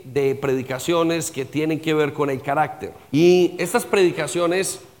de predicaciones que tienen que ver con el carácter. Y estas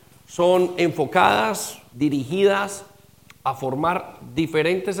predicaciones son enfocadas, dirigidas a formar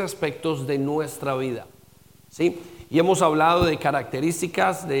diferentes aspectos de nuestra vida, ¿sí? Y hemos hablado de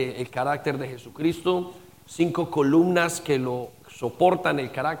características del carácter de Jesucristo, 5 columnas que lo soportan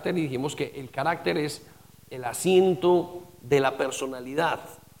el carácter, y dijimos que el carácter es el asiento de la personalidad.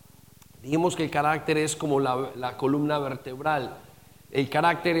 Dijimos que el carácter es como la columna vertebral. El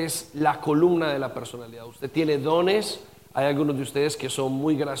carácter es la columna de la personalidad. Usted tiene dones. Hay algunos de ustedes que son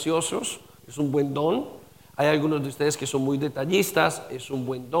muy graciosos, es un buen don. Hay algunos de ustedes que son muy detallistas, es un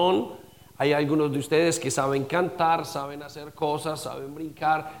buen don. Hay algunos de ustedes que saben cantar, saben hacer cosas, saben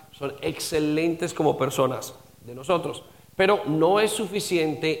brincar, son excelentes como personas de nosotros. Pero no es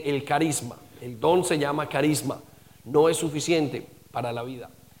suficiente el carisma. El don se llama carisma. No es suficiente para la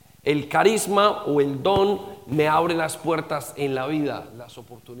vida. El carisma o el don me abre las puertas en la vida, las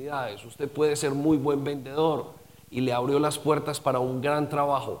oportunidades. Usted puede ser muy buen vendedor y le abrió las puertas para un gran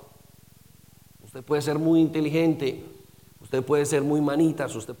trabajo. Usted puede ser muy inteligente, usted puede ser muy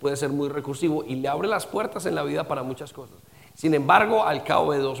manitas, usted puede ser muy recursivo y le abre las puertas en la vida para muchas cosas. Sin embargo, al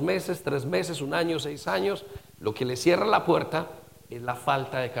cabo de 2 meses, 3 meses, 1 año, 6 años, lo que le cierra la puerta es la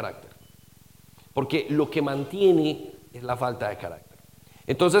falta de carácter. Porque lo que mantiene es la falta de carácter.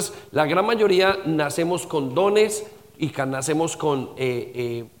 Entonces, la gran mayoría nacemos con dones y nacemos con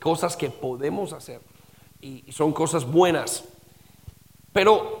cosas que podemos hacer. Y son cosas buenas.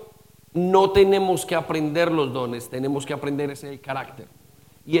 Pero no tenemos que aprender los dones, tenemos que aprender ese el carácter.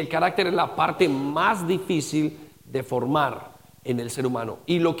 Y el carácter es la parte más difícil de formar en el ser humano.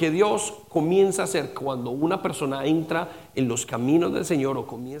 Y lo que Dios comienza a hacer cuando una persona entra en los caminos del Señor o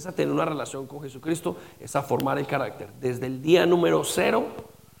comienza a tener una relación con Jesucristo es a formar el carácter. Desde el día número 0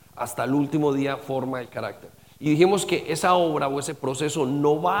 hasta el último día forma el carácter. Y dijimos que esa obra o ese proceso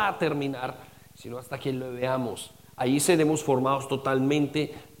no va a terminar sino hasta que lo veamos. Ahí seremos formados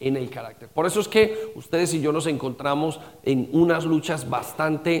totalmente en el carácter. Por eso es que ustedes y yo nos encontramos en unas luchas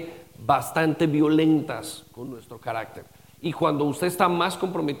bastante violentas con nuestro carácter. Y cuando usted está más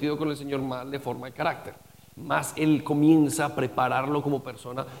comprometido con el Señor, más le forma el carácter. Más Él comienza a prepararlo como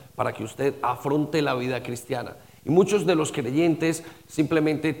persona para que usted afronte la vida cristiana. Y muchos de los creyentes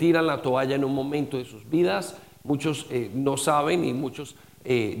simplemente tiran la toalla en un momento de sus vidas. Muchos no saben y muchos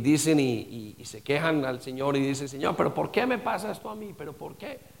dicen y se quejan al Señor y dicen: Señor, ¿pero por qué me pasa esto a mí? ¿Pero por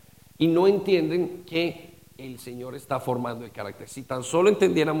qué? Y no entienden que el Señor está formando el carácter. Si tan solo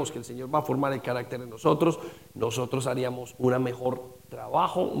entendiéramos que el Señor va a formar el carácter en nosotros, nosotros haríamos un mejor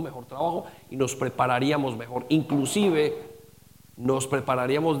trabajo y nos prepararíamos mejor. Inclusive nos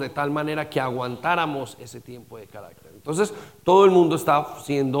prepararíamos de tal manera que aguantáramos ese tiempo de carácter. Entonces todo el mundo está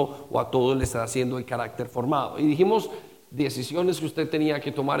haciendo, o a todos le está haciendo el carácter formado. Y dijimos decisiones que usted tenía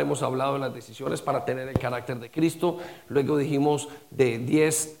que tomar. Hemos hablado de las decisiones para tener el carácter de Cristo. Luego dijimos de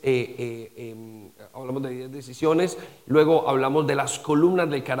 10 hablamos de 10 decisiones. Luego hablamos de las columnas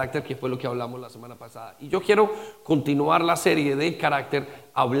del carácter, que fue lo que hablamos la semana pasada. Y yo quiero continuar la serie del carácter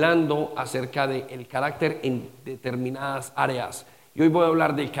hablando acerca del carácter en determinadas áreas. Y hoy voy a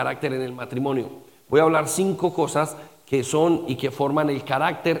hablar del carácter en el matrimonio. Voy a hablar 5 cosas que son y que forman el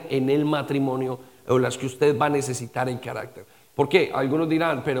carácter en el matrimonio, o las que usted va a necesitar en carácter. ¿Por qué? Algunos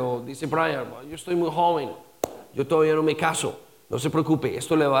dirán: pero dice Brian, yo estoy muy joven, yo todavía no me caso. No se preocupe,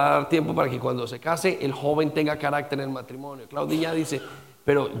 esto le va a dar tiempo para que cuando se case el joven tenga carácter en el matrimonio. Claudia dice: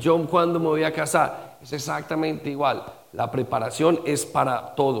 pero yo, ¿cuándo me voy a casar? Es exactamente igual. La preparación es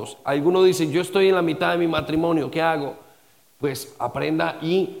para todos. Algunos dicen: yo estoy en la mitad de mi matrimonio, ¿qué hago? Pues aprenda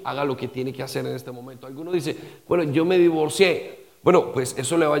y haga lo que tiene que hacer en este momento. Algunos dicen: bueno, yo me divorcié. Bueno, pues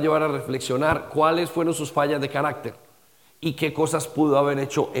eso le va a llevar a reflexionar cuáles fueron sus fallas de carácter y qué cosas pudo haber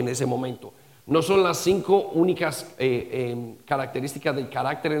hecho en ese momento. No son las 5 únicas características del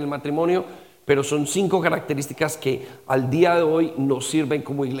carácter en el matrimonio, pero son 5 características que al día de hoy nos sirven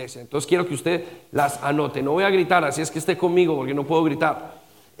como iglesia. Entonces quiero que usted las anote. No voy a gritar, así es que esté conmigo porque no puedo gritar.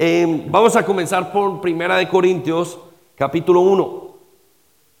 Vamos a comenzar por 1 Corintios capítulo 1.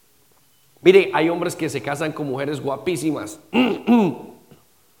 Mire, hay hombres que se casan con mujeres guapísimas.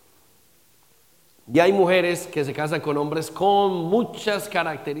 Y hay mujeres que se casan con hombres con muchas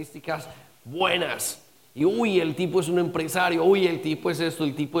características buenas. Y uy, el tipo es un empresario, uy, el tipo es esto,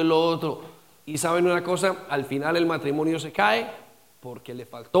 el tipo es lo otro. Y saben una cosa, al final el matrimonio se cae porque le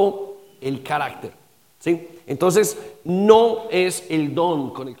faltó el carácter, ¿sí? Entonces no es el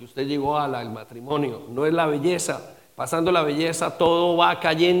don con el que usted llegó al matrimonio, no es la belleza. Pasando la belleza todo va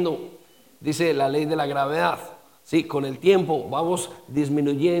cayendo. Dice la ley de la gravedad, ¿sí? Con el tiempo vamos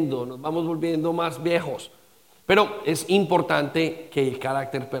disminuyendo, nos vamos volviendo más viejos. Pero es importante que el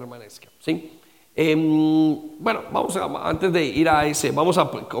carácter permanezca, ¿sí? Bueno, antes de ir a ese, vamos a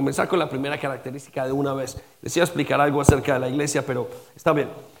comenzar con la primera característica de una vez. Les iba a explicar algo acerca de la iglesia, pero está bien.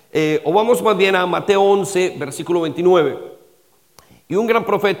 O vamos más bien a Mateo 11, versículo 29. Y un gran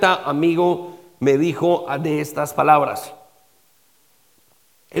profeta, amigo, me dijo de estas palabras: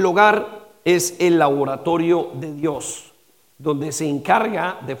 el hogar es el laboratorio de Dios, donde se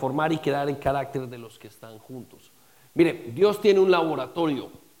encarga de formar y crear el carácter de los que están juntos. Mire, Dios tiene un laboratorio,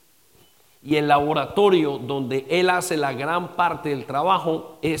 y el laboratorio donde Él hace la gran parte del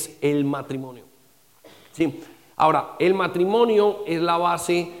trabajo es el matrimonio. ¿Sí? Ahora, el matrimonio es la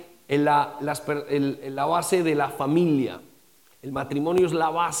base, la base de la familia. El matrimonio es la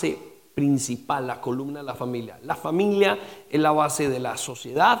base principal, la columna de la familia. La familia es la base de la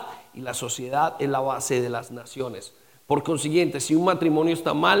sociedad y la sociedad es la base de las naciones. Por consiguiente, si un matrimonio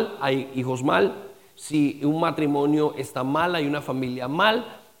está mal, hay hijos mal. Si un matrimonio está mal, hay una familia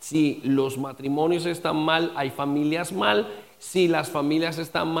mal. Si los matrimonios están mal, hay familias mal. Si las familias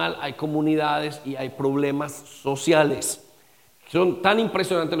están mal, hay comunidades y hay problemas sociales. Son tan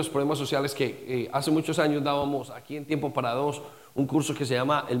impresionantes los problemas sociales que hace muchos años dábamos aquí en Tiempo para Dos un curso que se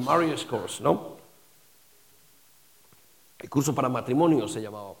llama el Marriage Course, ¿no? El curso para matrimonios se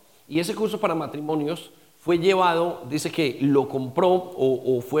llamaba. Y ese curso para matrimonios fue llevado, dice que lo compró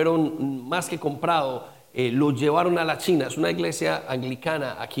o fueron más que comprado, lo llevaron a la China. Es una iglesia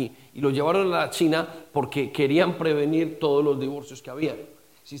anglicana aquí, y lo llevaron a la China porque querían prevenir todos los divorcios que había.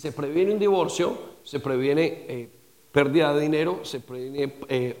 Si se previene un divorcio, se previene pérdida de dinero, se previene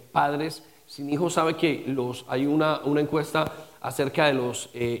padres sin hijos. Sabe que hay una encuesta acerca de los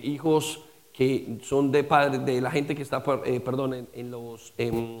hijos que son de padres, de la gente que está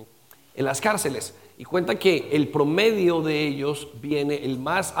en las cárceles, y cuentan que el promedio de ellos viene,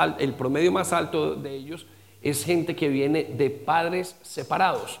 el promedio más alto de ellos es gente que viene de padres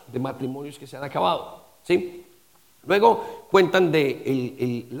separados, de matrimonios que se han acabado, ¿sí? Luego cuentan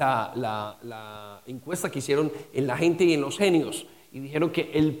de la encuesta que hicieron en la gente y en los genios, y dijeron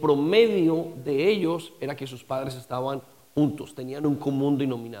que el promedio de ellos era que sus padres estaban juntos, tenían un común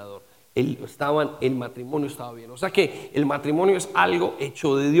denominador. El matrimonio estaba bien. O sea que el matrimonio es algo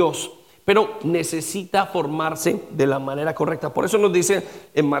hecho de Dios, pero necesita formarse de la manera correcta. Por eso nos dice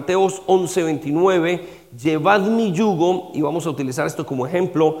en Mateo 11, 29, llevad mi yugo, y vamos a utilizar esto como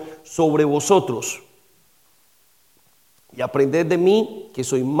ejemplo, sobre vosotros, y aprended de mí, que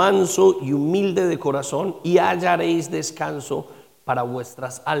soy manso y humilde de corazón, y hallaréis descanso para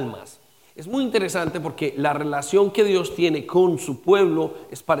vuestras almas. Es muy interesante porque la relación que Dios tiene con su pueblo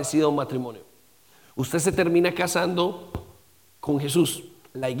es parecida a un matrimonio. Usted se termina casando con Jesús.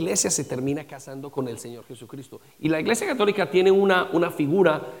 La iglesia se termina casando con el Señor Jesucristo. Y la iglesia católica tiene una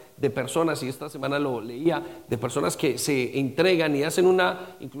figura de personas, y esta semana lo leía, de personas que se entregan y hacen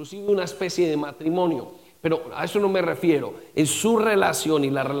inclusive una especie de matrimonio. Pero a eso no me refiero. En su relación, y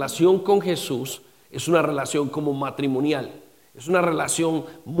la relación con Jesús es una relación como matrimonial. Es una relación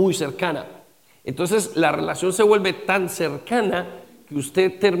muy cercana. Entonces la relación se vuelve tan cercana que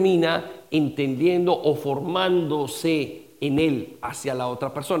usted termina entendiendo o formándose en él hacia la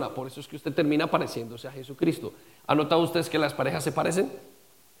otra persona. Por eso es que usted termina pareciéndose a Jesucristo. ¿Han notado ustedes que las parejas se parecen?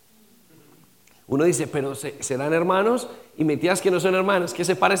 Uno dice, pero ¿serán hermanos? Y mentiras que no son hermanas, que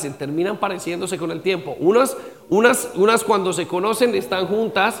se parecen, terminan pareciéndose con el tiempo. Unas cuando se conocen están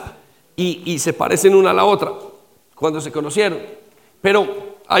juntas y se parecen una a la otra cuando se conocieron, pero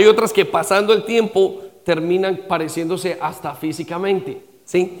hay otras que pasando el tiempo terminan pareciéndose hasta físicamente,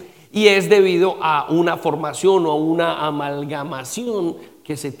 ¿sí? Y es debido a una formación o a una amalgamación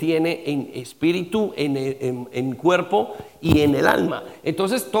que se tiene en espíritu, en cuerpo y en el alma.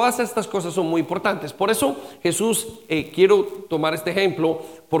 Entonces todas estas cosas son muy importantes. Por eso Jesús, quiero tomar este ejemplo,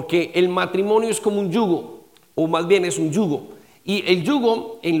 porque el matrimonio es como un yugo, o más bien es un yugo. Y el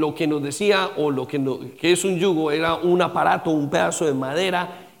yugo, en lo que nos decía, o que es un yugo, era un aparato, un pedazo de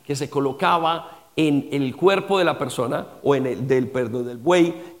madera que se colocaba en el cuerpo de la persona, o del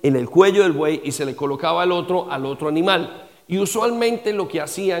buey, en el cuello del buey, y se le colocaba al otro animal. Y usualmente lo que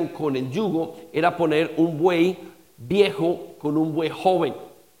hacían con el yugo era poner un buey viejo con un buey joven.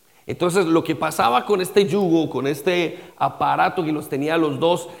 Entonces lo que pasaba con este yugo, con este aparato que los tenía los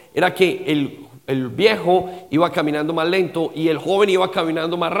dos, era que el viejo iba caminando más lento y el joven iba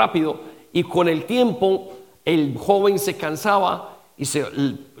caminando más rápido, y con el tiempo el joven se cansaba y se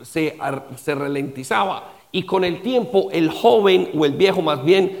ralentizaba, y con el tiempo el joven, o el viejo más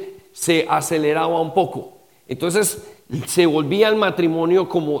bien, se aceleraba un poco. Entonces se volvía el matrimonio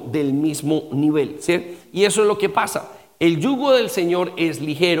como del mismo nivel, ¿sí? Y eso es lo que pasa. El yugo del Señor es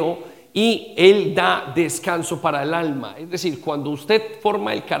ligero y Él da descanso para el alma. Es decir, cuando usted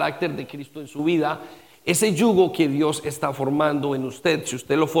forma el carácter de Cristo en su vida, ese yugo que Dios está formando en usted, si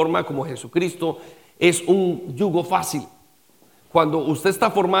usted lo forma como Jesucristo, es un yugo fácil. Cuando usted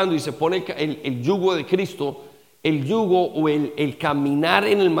está formando y se pone el yugo de Cristo, el yugo o el caminar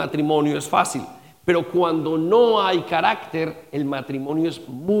en el matrimonio es fácil. Pero cuando no hay carácter, el matrimonio es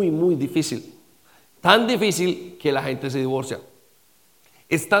muy, muy difícil. Tan difícil que la gente se divorcia.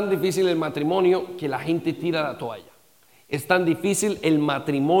 Es tan difícil el matrimonio que la gente tira la toalla. Es tan difícil el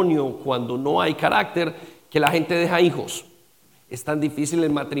matrimonio cuando no hay carácter que la gente deja hijos. Es tan difícil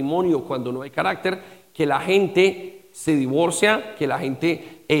el matrimonio cuando no hay carácter que la gente se divorcia, que la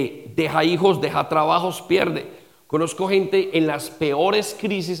gente deja hijos, deja trabajos, pierde. Conozco gente en las peores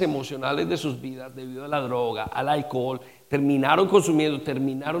crisis emocionales de sus vidas debido a la droga, al alcohol, terminaron consumiendo,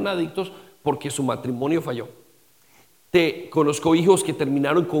 terminaron adictos porque su matrimonio falló. Conozco hijos que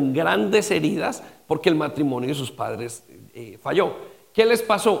terminaron con grandes heridas porque el matrimonio de sus padres falló. ¿Qué les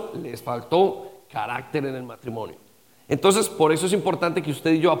pasó? Les faltó carácter en el matrimonio. Entonces, por eso es importante que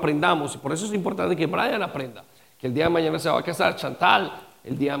usted y yo aprendamos, y por eso es importante que Brian aprenda, que el día de mañana se va a casar, Chantal,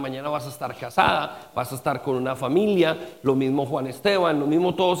 el día de mañana vas a estar casada, vas a estar con una familia, lo mismo Juan Esteban, lo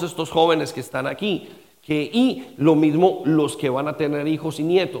mismo todos estos jóvenes que están aquí, y lo mismo los que van a tener hijos y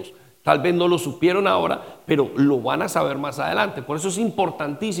nietos. Tal vez no lo supieron ahora, pero lo van a saber más adelante. Por eso es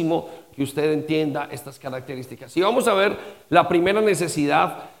importantísimo que usted entienda estas características. Y vamos a ver la primera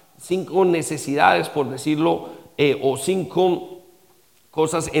necesidad, 5 necesidades, por decirlo, o 5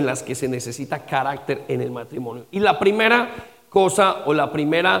 cosas en las que se necesita carácter en el matrimonio. Y la primera cosa o la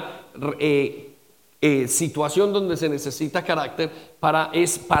primera situación donde se necesita carácter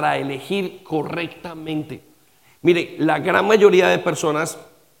es para elegir correctamente. Mire, la gran mayoría de personas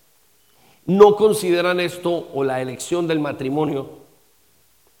no consideran esto o la elección del matrimonio,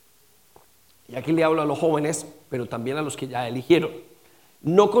 y aquí le hablo a los jóvenes, pero también a los que ya eligieron,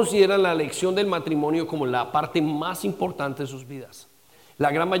 no consideran la elección del matrimonio como la parte más importante de sus vidas.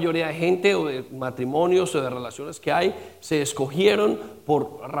 La gran mayoría de gente o de matrimonios o de relaciones que hay se escogieron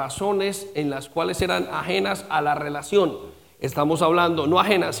por razones en las cuales eran ajenas a la relación. Estamos hablando, no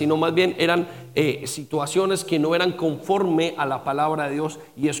ajenas, sino más bien eran situaciones que no eran conforme a la palabra de Dios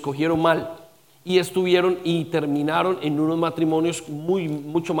y escogieron mal. Y estuvieron y terminaron en unos matrimonios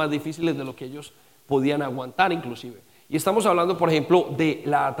mucho más difíciles de lo que ellos podían aguantar inclusive. Y estamos hablando, por ejemplo, de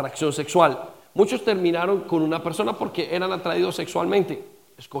la atracción sexual. Muchos terminaron con una persona porque eran atraídos sexualmente,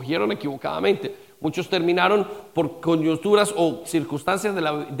 escogieron equivocadamente. Muchos terminaron por coyunturas o circunstancias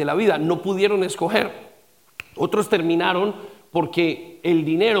de la vida, no pudieron escoger. Otros terminaron porque el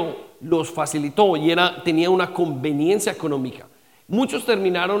dinero los facilitó y tenía una conveniencia económica. Muchos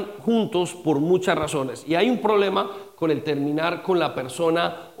terminaron juntos por muchas razones. Y hay un problema con el terminar con la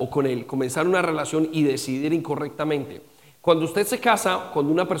persona o con el comenzar una relación y decidir incorrectamente. Cuando usted se casa,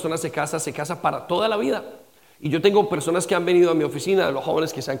 cuando una persona se casa para toda la vida. Y yo tengo personas que han venido a mi oficina, de los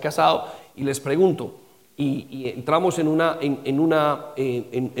jóvenes que se han casado, y les pregunto, y entramos en una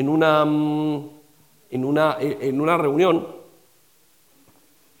reunión,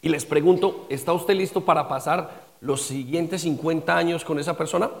 y les pregunto, ¿está usted listo para pasar los siguientes 50 años con esa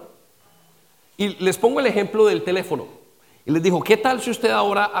persona? Y les pongo el ejemplo del teléfono. Y les digo, ¿qué tal si usted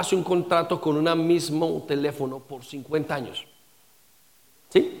ahora hace un contrato con un mismo teléfono por 50 años?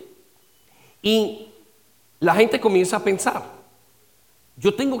 ¿Sí? Y la gente comienza a pensar,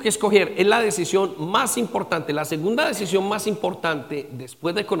 yo tengo que escoger, es la decisión más importante, la segunda decisión más importante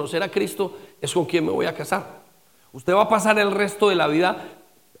después de conocer a Cristo es con quién me voy a casar. Usted va a pasar el resto de la vida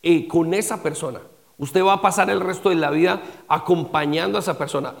con esa persona. Usted va a pasar el resto de la vida acompañando a esa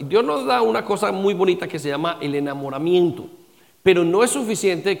persona. Dios nos da una cosa muy bonita que se llama el enamoramiento. Pero no es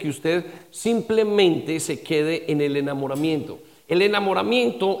suficiente que usted simplemente se quede en el enamoramiento. El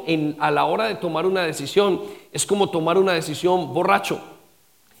enamoramiento a la hora de tomar una decisión es como tomar una decisión borracho.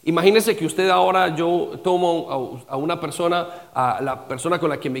 Imagínese que usted ahora, yo tomo a una persona, a la persona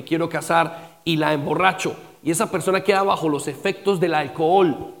con la que me quiero casar y la emborracho. Y esa persona queda bajo los efectos del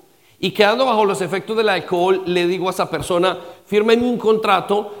alcohol. Y quedando bajo los efectos del alcohol, le digo a esa persona, fírmeme un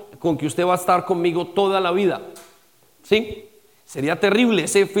contrato con que usted va a estar conmigo toda la vida. ¿Sí? Sería terrible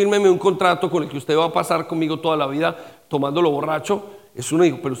ese fírmeme un contrato con el que usted va a pasar conmigo toda la vida tomándolo borracho. Es uno,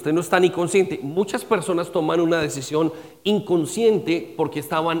 digo, pero usted no está ni consciente. Muchas personas toman una decisión inconsciente porque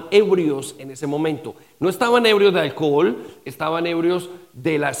estaban ebrios en ese momento. No estaban ebrios de alcohol, estaban ebrios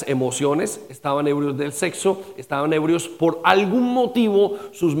de las emociones, estaban ebrios del sexo, estaban ebrios por algún motivo,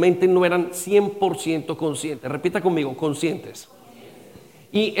 sus mentes no eran 100% conscientes. Repita conmigo, conscientes.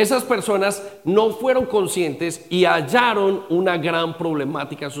 Y esas personas no fueron conscientes y hallaron una gran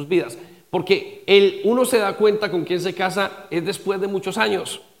problemática en sus vidas. Porque uno se da cuenta con quién se casa es después de muchos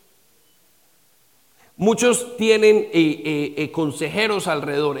años. Muchos tienen consejeros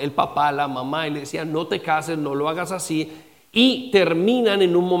alrededor, el papá, la mamá, y le decían no te cases, no lo hagas así, y terminan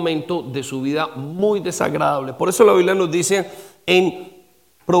en un momento de su vida muy desagradable. Por eso la Biblia nos dice en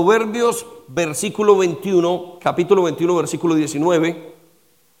Proverbios capítulo 21, versículo 19,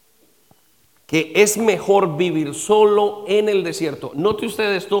 que es mejor vivir solo en el desierto. Note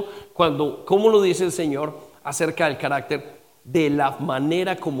usted esto, cómo lo dice el Señor acerca del carácter, de la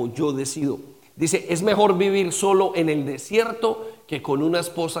manera como yo decido. Dice, es mejor vivir solo en el desierto que con una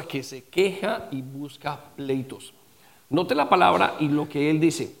esposa que se queja y busca pleitos. Note la palabra y lo que él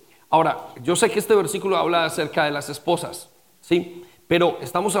dice. Ahora, yo sé que este versículo habla acerca de las esposas, ¿sí? Pero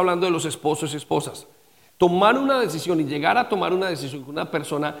estamos hablando de los esposos y esposas. Tomar una decisión y llegar a tomar una decisión con una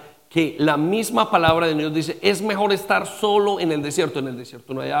persona que la misma palabra de Dios dice, es mejor estar solo en el desierto. En el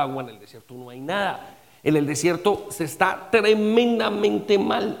desierto no hay agua, en el desierto no hay nada. En el desierto se está tremendamente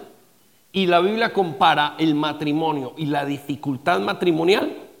mal. Y la Biblia compara el matrimonio y la dificultad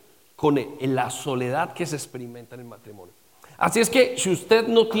matrimonial con la soledad que se experimenta en el matrimonio. Así es que si usted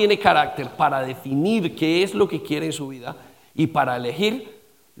no tiene carácter para definir qué es lo que quiere en su vida y para elegir,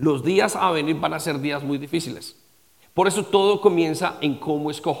 los días a venir van a ser días muy difíciles. Por eso todo comienza en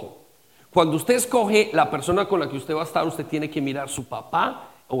cómo escojo. Cuando usted escoge la persona con la que usted va a estar, usted tiene que mirar su papá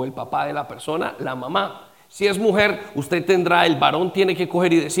o el papá de la persona, la mamá. Si es mujer, el varón tiene que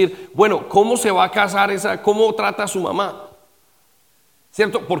coger y decir, bueno, ¿cómo se va a casar cómo trata a su mamá?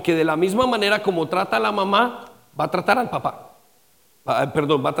 ¿Cierto? Porque de la misma manera como trata a la mamá, va a tratar al papá. Va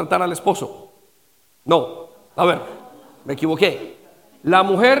a tratar al esposo. No, a ver, me equivoqué. La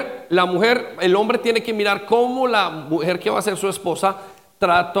mujer, el hombre tiene que mirar cómo la mujer que va a ser su esposa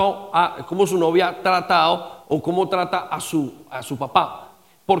cómo su novia ha tratado o cómo trata a su papá.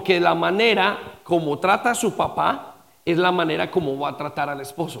 Porque la manera como trata a su papá es la manera como va a tratar al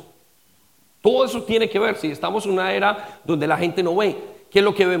esposo. Todo eso tiene que ver. Si estamos en una era donde la gente no ve, ¿qué es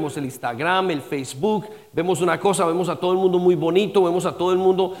lo que vemos? El Instagram, el Facebook, vemos una cosa, vemos a todo el mundo muy bonito, vemos a todo el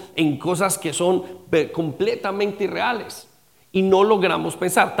mundo en cosas que son completamente irreales y no logramos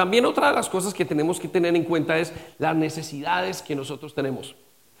pensar. También otra de las cosas que tenemos que tener en cuenta es las necesidades que nosotros tenemos.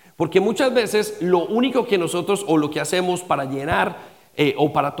 Porque muchas veces lo único que nosotros o lo que hacemos para llenar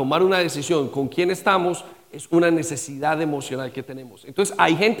o para tomar una decisión con quién estamos es una necesidad emocional que tenemos. Entonces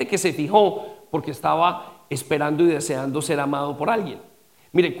hay gente que se fijó porque estaba esperando y deseando ser amado por alguien.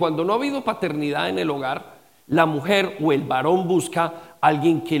 Mire, cuando no ha habido paternidad en el hogar, la mujer o el varón busca a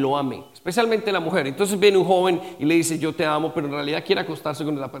alguien que lo ame, especialmente la mujer. Entonces viene un joven y le dice yo te amo, pero en realidad quiere acostarse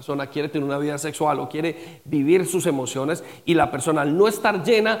con la persona, quiere tener una vida sexual o quiere vivir sus emociones, y la persona al no estar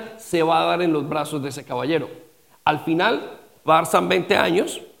llena se va a dar en los brazos de ese caballero. Al final pasan 20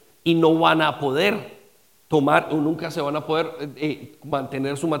 años y no van a poder tomar o nunca se van a poder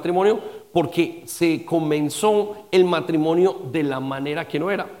mantener su matrimonio porque se comenzó el matrimonio de la manera que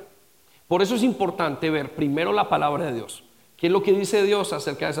no era. Por eso es importante ver primero la palabra de Dios. ¿Qué es lo que dice Dios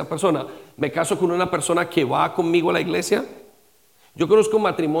acerca de esa persona? ¿Me caso con una persona que va conmigo a la iglesia? Yo conozco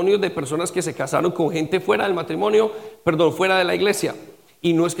matrimonios de personas que se casaron con gente fuera del matrimonio, fuera de la iglesia.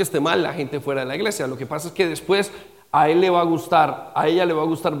 Y no es que esté mal la gente fuera de la iglesia. Lo que pasa es que después a ella le va a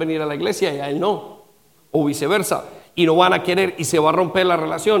gustar venir a la iglesia y a él no, o viceversa, y no van a querer y se va a romper la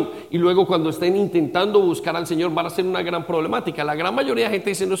relación, y luego cuando estén intentando buscar al Señor van a ser una gran problemática. La gran mayoría de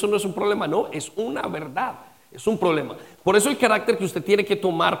gente dice no, eso no es un problema. No, es una verdad, es un problema. Por eso el carácter que usted tiene que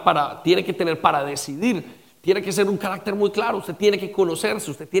tiene que tener para decidir, tiene que ser un carácter muy claro. Usted tiene que conocerse,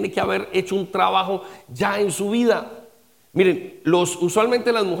 usted tiene que haber hecho un trabajo ya en su vida. Miren,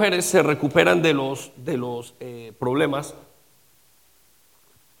 usualmente las mujeres se recuperan de los problemas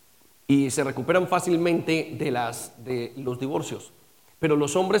y se recuperan fácilmente de los divorcios, pero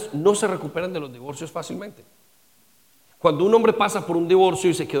los hombres no se recuperan de los divorcios fácilmente. Cuando un hombre pasa por un divorcio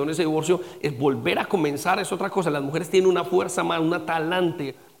y se quedó en ese divorcio, es volver a comenzar, es otra cosa. Las mujeres tienen una fuerza más, un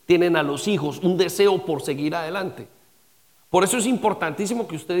talante, tienen a los hijos, un deseo por seguir adelante. Por eso es importantísimo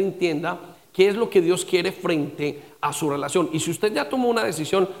que usted entienda qué es lo que Dios quiere frente a su relación. Y si usted ya tomó una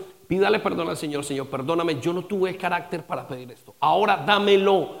decisión, pídale perdón al Señor. Señor, perdóname, yo no tuve carácter para pedir esto. Ahora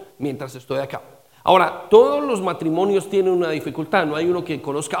dámelo mientras estoy acá. Ahora, todos los matrimonios tienen una dificultad. No hay uno que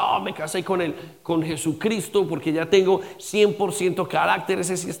conozca, me casé con Jesucristo porque ya tengo 100% carácter,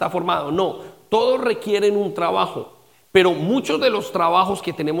 ese sí está formado. No, todos requieren un trabajo. Pero muchos de los trabajos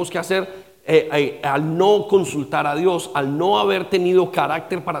que tenemos que hacer al no consultar a Dios, al no haber tenido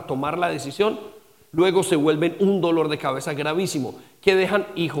carácter para tomar la decisión, luego se vuelven un dolor de cabeza gravísimo, que dejan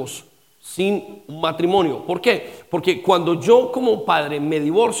hijos sin un matrimonio. ¿Por qué? Porque cuando yo como padre me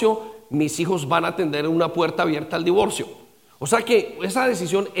divorcio, mis hijos van a tener una puerta abierta al divorcio. O sea que esa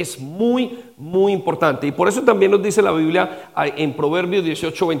decisión es muy, muy importante. Y por eso también nos dice la Biblia en Proverbios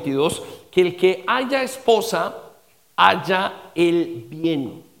 18:22, que el que haya esposa, haya el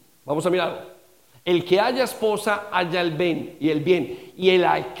bien. Vamos a mirar. El que haya esposa, haya el bien, y él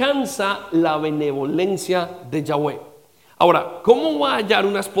alcanza la benevolencia de Yahweh. Ahora, ¿cómo va a hallar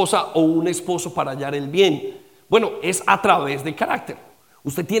una esposa o un esposo para hallar el bien? Bueno, es a través del carácter.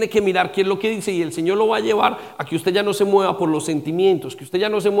 Usted tiene que mirar qué es lo que dice, y el Señor lo va a llevar a que usted ya no se mueva por los sentimientos, que usted ya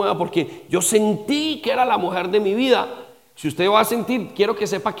no se mueva porque yo sentí que era la mujer de mi vida. Si usted va a sentir, quiero que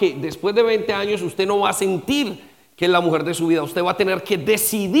sepa que después de 20 años usted no va a sentir que es la mujer de su vida. Usted va a tener que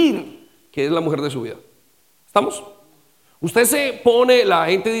decidir que es la mujer de su vida. ¿Estamos? Usted se pone, la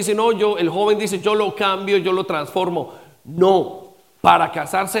gente dice, no, el joven dice, yo lo cambio, yo lo transformo. No, para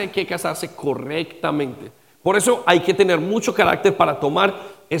casarse hay que casarse correctamente. Por eso hay que tener mucho carácter para tomar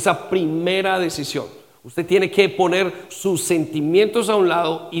esa primera decisión. Usted tiene que poner sus sentimientos a un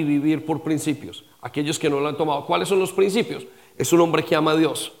lado y vivir por principios. Aquellos que no lo han tomado, ¿cuáles son los principios? Es un hombre que ama a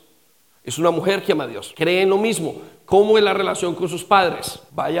Dios. Es una mujer que ama a Dios, cree en lo mismo. ¿Cómo es la relación con sus padres?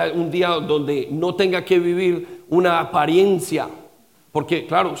 Vaya un día donde no tenga que vivir una apariencia. Porque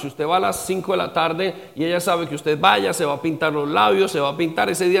claro, si usted va a las 5 de la tarde y ella sabe que usted vaya, se va a pintar los labios, se va a pintar,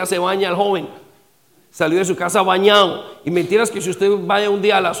 ese día se baña el joven. Salió de su casa bañado. Y mentiras que si usted vaya un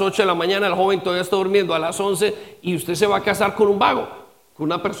día a las 8 de la mañana, el joven todavía está durmiendo a las 11 y usted se va a casar con un vago, con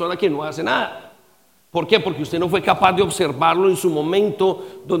una persona que no hace nada. ¿Por qué? Porque usted no fue capaz de observarlo en su momento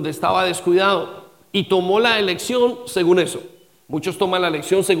donde estaba descuidado y tomó la elección según eso. Muchos toman la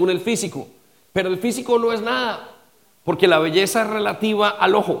elección según el físico, pero el físico no es nada, porque la belleza es relativa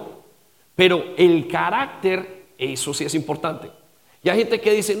al ojo, pero el carácter, eso sí es importante. Y hay gente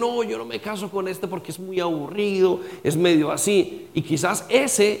que dice, no, yo no me caso con este porque es muy aburrido, es medio así. Y quizás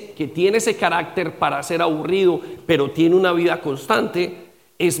ese que tiene ese carácter para ser aburrido, pero tiene una vida constante,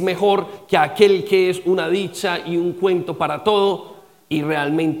 es mejor que aquel que es una dicha y un cuento para todo y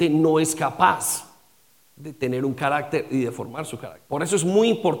realmente no es capaz de tener un carácter y de formar su carácter. Por eso es muy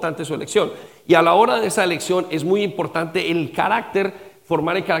importante su elección. Y a la hora de esa elección es muy importante el carácter,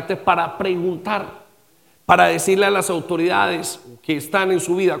 formar el carácter para preguntar, para decirle a las autoridades que están en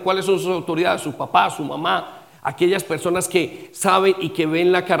su vida, cuáles son sus autoridades, su papá, su mamá, aquellas personas que saben y que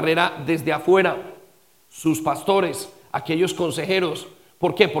ven la carrera desde afuera, sus pastores, aquellos consejeros.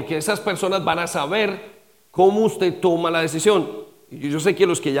 ¿Por qué? Porque esas personas van a saber cómo usted toma la decisión. Y yo sé que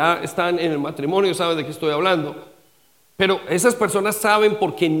los que ya están en el matrimonio saben de qué estoy hablando, pero esas personas saben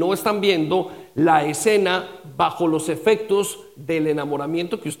porque no están viendo la escena bajo los efectos del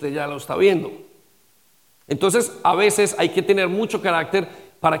enamoramiento que usted ya lo está viendo. Entonces a veces hay que tener mucho carácter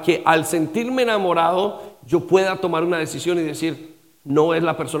para que al sentirme enamorado yo pueda tomar una decisión y decir, no es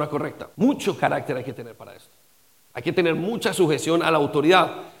la persona correcta. Mucho carácter hay que tener para esto. Hay que tener mucha sujeción a la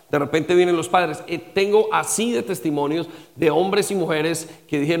autoridad. De repente vienen los padres. Tengo así de testimonios de hombres y mujeres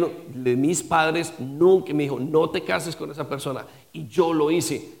que dijeron, de mis padres nunca, me dijo, no te cases con esa persona. Y yo lo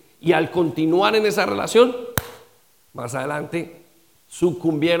hice. Y al continuar en esa relación, más adelante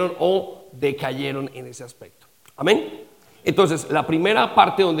sucumbieron o decayeron en ese aspecto. Amén. Entonces, la primera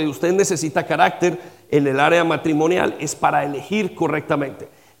parte donde usted necesita carácter en el área matrimonial es para elegir correctamente.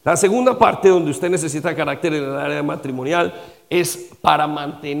 La segunda parte donde usted necesita carácter en el área matrimonial es para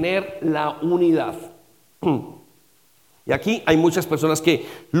mantener la unidad. Y aquí hay muchas personas que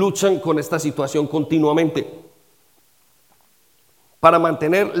luchan con esta situación continuamente. Para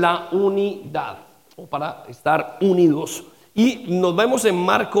mantener la unidad o para estar unidos. Y nos vemos en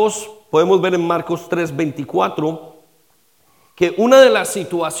Marcos, podemos ver en Marcos 3:24 que una de las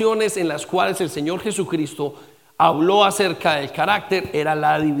situaciones en las cuales el Señor Jesucristo habló acerca del carácter era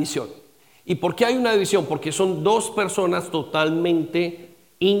la división. ¿Y por qué hay una división? Porque son dos personas totalmente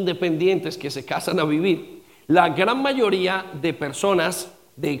independientes que se casan a vivir. La gran mayoría de personas,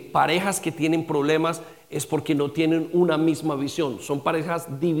 de parejas que tienen problemas, es porque no tienen una misma visión. Son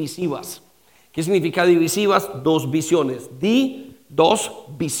parejas divisivas. ¿Qué significa divisivas? Dos visiones. División,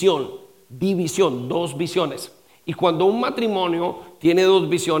 dos visiones. Y cuando un matrimonio tiene dos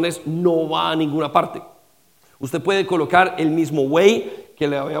visiones, no va a ninguna parte. Usted puede colocar el mismo buey que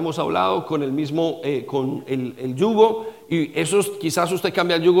le habíamos hablado con el mismo con el yugo, y esos quizás usted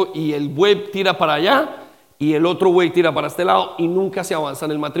cambia el yugo y el buey tira para allá y el otro buey tira para este lado y nunca se avanza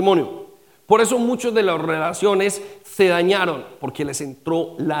en el matrimonio. Por eso muchas de las relaciones se dañaron porque les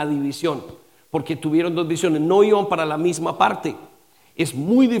entró la división, porque tuvieron dos visiones, no iban para la misma parte. Es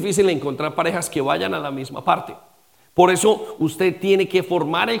muy difícil encontrar parejas que vayan a la misma parte. Por eso usted tiene que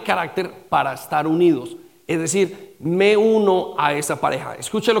formar el carácter para estar unidos. Es decir, me uno a esa pareja.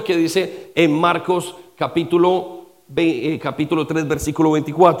 Escuche lo que dice en Marcos capítulo 3, versículo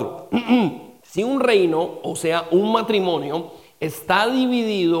 24. Si un reino, o sea, un matrimonio, está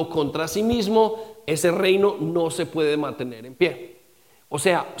dividido contra sí mismo, ese reino no se puede mantener en pie. O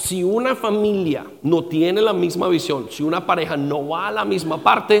sea, si una familia no tiene la misma visión, si una pareja no va a la misma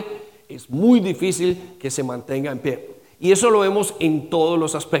parte, es muy difícil que se mantenga en pie. Y eso lo vemos en todos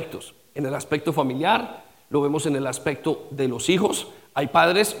los aspectos. En el aspecto familiar, lo vemos en el aspecto de los hijos. Hay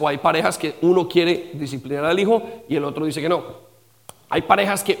padres o hay parejas que uno quiere disciplinar al hijo y el otro dice que no. Hay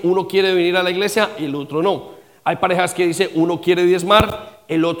parejas que uno quiere venir a la iglesia y el otro no. Hay parejas que dicen uno quiere diezmar,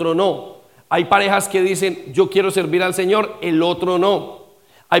 el otro no. Hay parejas que dicen yo quiero servir al Señor, el otro no.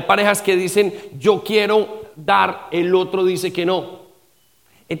 Hay parejas que dicen yo quiero dar, el otro dice que no.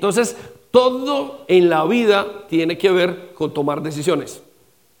 Entonces todo en la vida tiene que ver con tomar decisiones.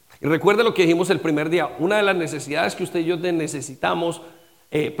 Y recuerde lo que dijimos el primer día. Una de las necesidades que usted y yo necesitamos,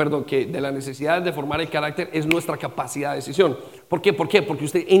 que de las necesidades de formar el carácter es nuestra capacidad de decisión. ¿Por qué? Porque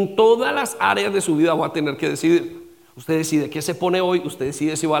usted en todas las áreas de su vida va a tener que decidir. Usted decide qué se pone hoy, usted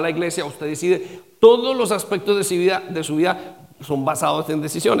decide si va a la iglesia, usted decide. Todos los aspectos de su vida son basados en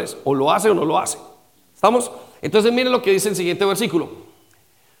decisiones. O lo hace o no lo hace. ¿Estamos? Entonces miren lo que dice el siguiente versículo.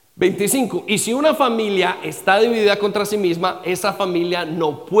 25. Y si una familia está dividida contra sí misma, esa familia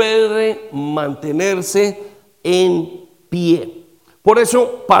no puede mantenerse en pie. Por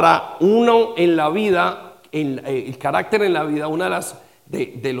eso, para uno en la vida, el carácter en la vida, una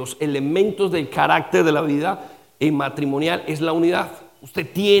de los elementos del carácter de la vida matrimonial es la unidad. Usted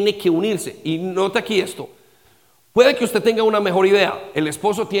tiene que unirse. Y note aquí esto. Puede que usted tenga una mejor idea. El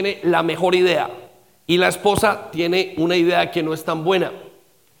esposo tiene la mejor idea y la esposa tiene una idea que no es tan buena.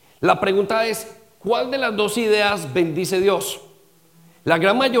 La pregunta es, ¿cuál de las dos ideas bendice Dios? La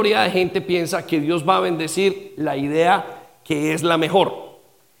gran mayoría de gente piensa que Dios va a bendecir la idea que es la mejor.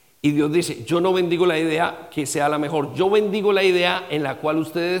 Y Dios dice, yo no bendigo la idea que sea la mejor. Yo bendigo la idea en la cual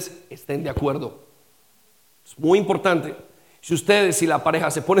ustedes estén de acuerdo. Es muy importante. Si la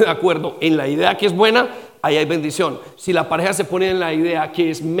pareja se pone de acuerdo en la idea que es buena, ahí hay bendición. Si la pareja se pone en la idea que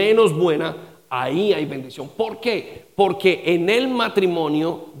es menos buena, ahí hay bendición. ¿Por qué? Porque en el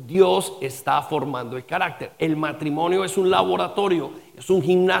matrimonio Dios está formando el carácter. El matrimonio es un laboratorio, es un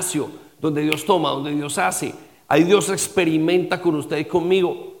gimnasio donde Dios toma, donde Dios hace. Ahí Dios experimenta con usted y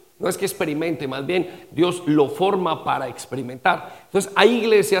conmigo. No es que experimente, más bien Dios lo forma para experimentar. Entonces hay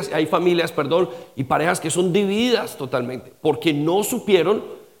iglesias, hay familias, y parejas que son divididas totalmente porque no supieron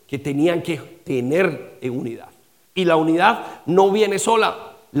que tenían que tener unidad. Y la unidad no viene sola.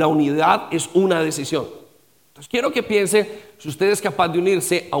 La unidad es una decisión. Entonces quiero que piense, si usted es capaz de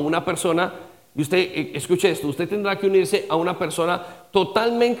unirse a una persona, y usted, escuche esto, usted tendrá que unirse a una persona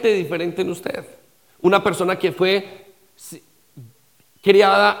totalmente diferente en usted. Una persona que fue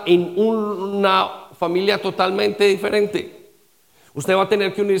criada en una familia totalmente diferente. Usted va a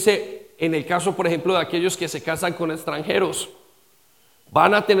tener que unirse, en el caso, por ejemplo, de aquellos que se casan con extranjeros.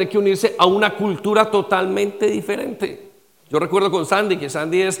 Van a tener que unirse a una cultura totalmente diferente. Yo recuerdo con Sandy, que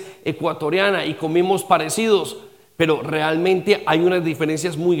Sandy es ecuatoriana y comimos parecidos, pero realmente hay unas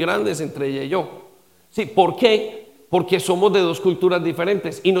diferencias muy grandes entre ella y yo. Sí, ¿por qué? Porque somos de dos culturas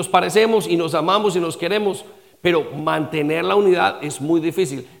diferentes y nos parecemos y nos amamos y nos queremos, pero mantener la unidad es muy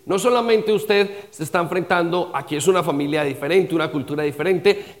difícil. No solamente usted se está enfrentando a que es una familia diferente, una cultura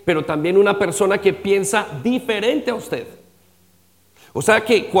diferente, pero también una persona que piensa diferente a usted. O sea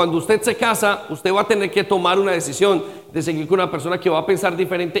que cuando usted se casa, usted va a tener que tomar una decisión de seguir con una persona que va a pensar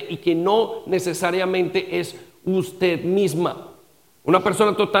diferente y que no necesariamente es usted misma. Una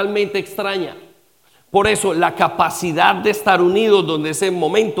persona totalmente extraña. Por eso la capacidad de estar unidos donde ese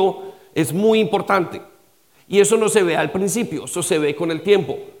momento es muy importante. Y eso no se ve al principio, eso se ve con el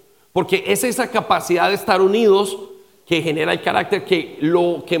tiempo. Porque es esa capacidad de estar unidos que genera el carácter,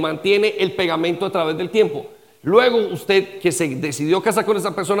 que mantiene el pegamento a través del tiempo. Luego usted que se decidió casar con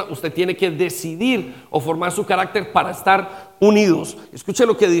esa persona, usted tiene que decidir o formar su carácter para estar unidos. Escuche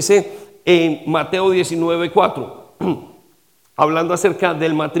lo que dice en Mateo 19:4, hablando acerca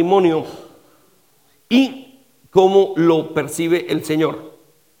del matrimonio y cómo lo percibe el Señor.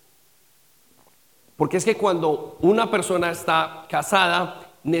 Porque es que cuando una persona está casada,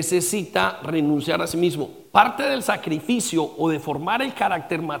 necesita renunciar a sí mismo. Parte del sacrificio o de formar el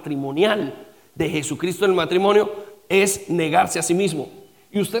carácter matrimonial de Jesucristo en el matrimonio es negarse a sí mismo.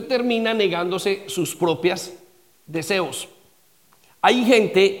 Y usted termina negándose sus propios deseos. Hay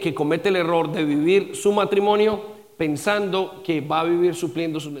gente que comete el error de vivir su matrimonio, pensando que va a vivir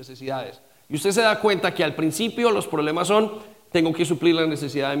supliendo sus necesidades. Y usted se da cuenta que al principio los problemas son: tengo que suplir la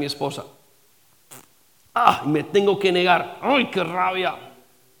necesidad de mi esposa. Me tengo que negar. ¡Ay, qué rabia!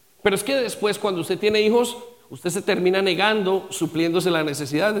 Pero es que después, cuando usted tiene hijos, usted se termina negando, supliéndose la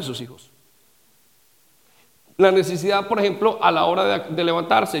necesidad de sus hijos. La necesidad, por ejemplo, a la hora de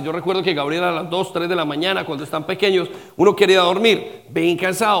levantarse. Yo recuerdo que Gabriel a las 2, 3 de la mañana, cuando están pequeños, uno quería dormir, bien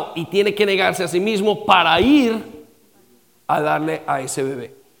cansado, y tiene que negarse a sí mismo para ir a darle a ese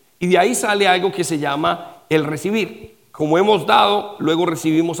bebé. Y de ahí sale algo que se llama el recibir. Como hemos dado, luego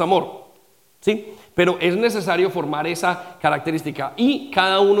recibimos amor, ¿sí? Pero es necesario formar esa característica. Y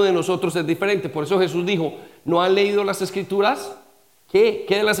cada uno de nosotros es diferente. Por eso Jesús dijo: ¿no han leído las Escrituras? ¿Qué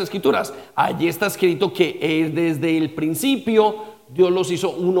de las Escrituras? Allí está escrito que desde el principio Dios los hizo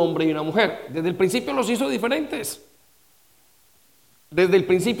un hombre y una mujer. Desde el principio los hizo diferentes. Desde el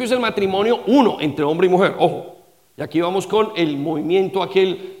principio es el matrimonio uno entre hombre y mujer. Ojo, y aquí vamos con el movimiento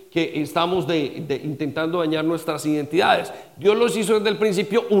aquel que estamos intentando dañar nuestras identidades. Dios los hizo desde el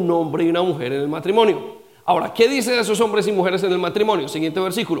principio un hombre y una mujer en el matrimonio. Ahora, ¿qué dice de esos hombres y mujeres en el matrimonio? Siguiente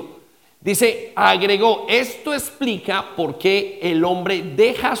versículo. Dice, agregó: esto explica por qué el hombre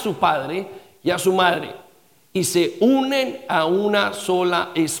deja a su padre y a su madre y se unen a una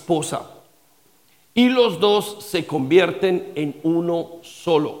sola esposa, y los dos se convierten en uno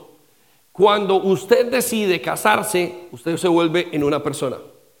solo. Cuando usted decide casarse, usted se vuelve en una persona,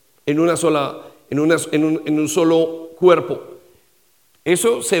 en un solo cuerpo.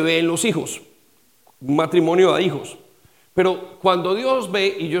 Eso se ve en los hijos, un matrimonio de hijos. Pero cuando Dios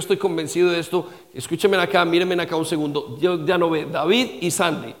ve, y yo estoy convencido de esto, escúchenme acá, mírenme acá un segundo. Dios ya no ve David y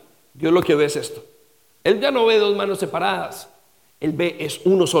Sandy. Dios lo que ve es esto. Él ya no ve dos manos separadas. Él ve es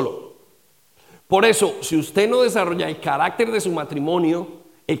uno solo. Por eso, si usted no desarrolla el carácter de su matrimonio,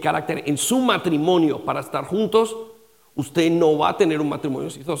 el carácter en su matrimonio para estar juntos, usted no va a tener un matrimonio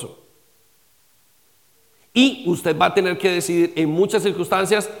exitoso. Y usted va a tener que decidir en muchas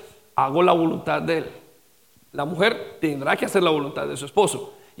circunstancias: hago la voluntad de él. La mujer tendrá que hacer la voluntad de su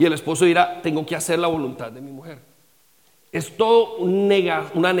esposo, y el esposo dirá: tengo que hacer la voluntad de mi mujer. Es todo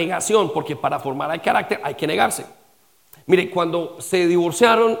una negación, porque para formar el carácter hay que negarse. Mire, cuando se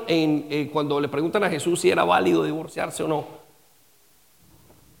divorciaron, cuando le preguntan a Jesús si era válido divorciarse o no,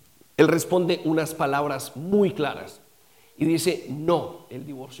 él responde unas palabras muy claras y dice: no, el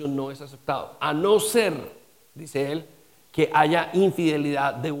divorcio no es aceptado, a no ser, dice él, que haya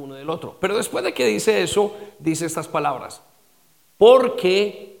infidelidad de uno del otro. Pero después de que dice eso, dice estas palabras: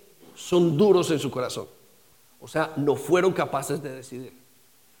 porque son duros en su corazón. O sea, no fueron capaces de decidir.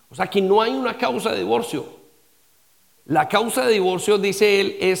 O sea, que no hay una causa de divorcio. La causa de divorcio, dice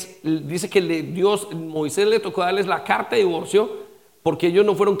él, dice que Moisés le tocó darles la carta de divorcio porque ellos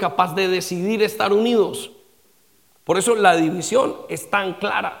no fueron capaces de decidir estar unidos. Por eso la división es tan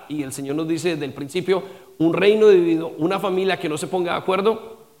clara, y el Señor nos dice desde el principio: un reino dividido, una familia que no se ponga de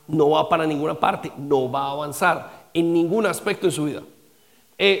acuerdo, no va para ninguna parte, no va a avanzar en ningún aspecto de su vida.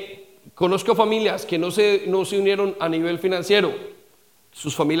 Conozco familias que no se unieron a nivel financiero.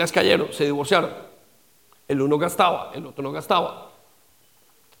 Sus familias cayeron, se divorciaron. El uno gastaba, el otro no gastaba.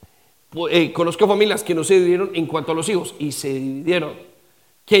 Conozco familias que no se dividieron en cuanto a los hijos y se dividieron.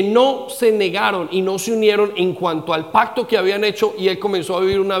 Que no se negaron y no se unieron en cuanto al pacto que habían hecho, y él comenzó a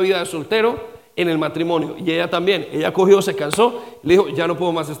vivir una vida de soltero en el matrimonio, y ella también. Ella cogió, se cansó, le dijo: ya no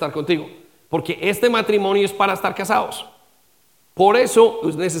puedo más estar contigo, porque este matrimonio es para estar casados. Por eso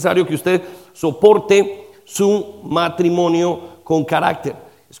es necesario que usted soporte su matrimonio con carácter.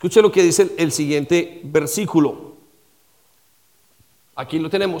 Escuche lo que dice el siguiente versículo. Aquí lo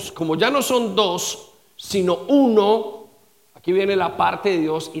tenemos: como ya no son dos, sino uno. Aquí viene la parte de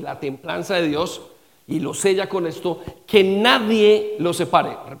Dios y la templanza de Dios, y lo sella con esto: que nadie los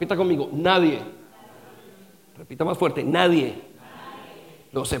separe. Repita conmigo: nadie. Repita más fuerte: nadie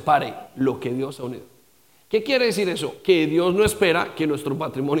los separe lo que Dios ha unido. ¿Qué quiere decir eso? Que Dios no espera que nuestro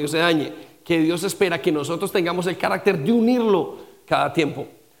matrimonio se dañe, que Dios espera que nosotros tengamos el carácter de unirlo cada tiempo.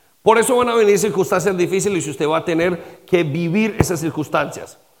 Por eso van a venir circunstancias difíciles y usted va a tener que vivir esas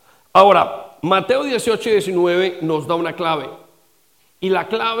circunstancias. Ahora, Mateo 18 y 19 nos da una clave, y la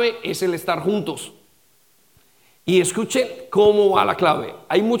clave es el estar juntos. Y escuchen cómo va la clave.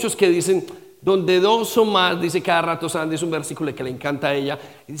 Hay muchos que dicen: donde dos o más, dice cada rato Sandy, es un versículo que le encanta a ella,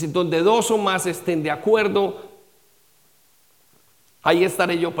 y dice: donde dos o más estén de acuerdo, ahí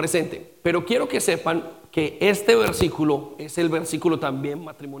estaré yo presente. Pero quiero que sepan que este versículo es el versículo también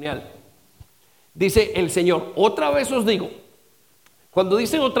matrimonial. Dice el Señor: otra vez os digo. Cuando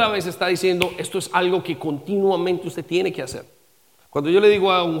dice otra vez, está diciendo: esto es algo que continuamente usted tiene que hacer. Cuando yo le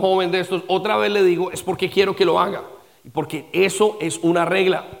digo a un joven de estos, otra vez le digo, es porque quiero que lo haga. Y porque eso es una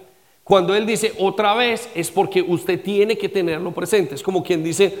regla. Cuando él dice otra vez, es porque usted tiene que tenerlo presente. Es como quien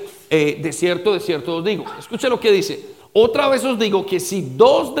dice, de cierto os digo. Escuche lo que dice. Otra vez os digo que si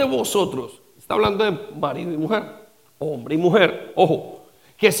dos de vosotros, está hablando de marido y mujer, hombre y mujer, ojo,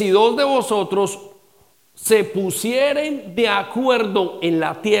 que si dos de vosotros se pusieren de acuerdo en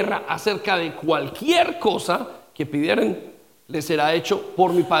la tierra acerca de cualquier cosa que pidieren, les será hecho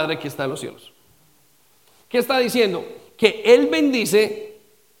por mi Padre que está en los cielos. ¿Qué está diciendo? Que Él bendice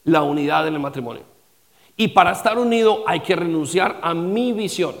la unidad en el matrimonio. Y para estar unido hay que renunciar a mi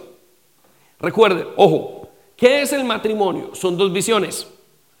visión. Recuerden, ojo, ¿qué es el matrimonio? Son dos visiones.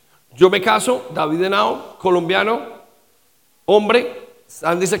 Yo me caso, David Henao, colombiano, hombre.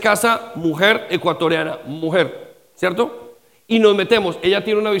 Sandy se casa, mujer, ecuatoriana, mujer, ¿cierto? Y nos metemos, ella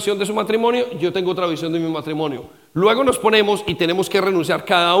tiene una visión de su matrimonio, yo tengo otra visión de mi matrimonio. Luego nos ponemos y tenemos que renunciar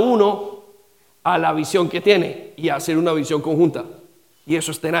cada uno a la visión que tiene y hacer una visión conjunta. Y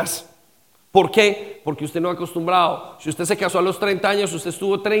eso es tenaz. ¿Por qué? Porque usted no ha acostumbrado. Si usted se casó a los 30 años, usted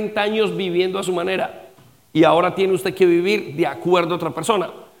estuvo 30 años viviendo a su manera. Y ahora tiene usted que vivir de acuerdo a otra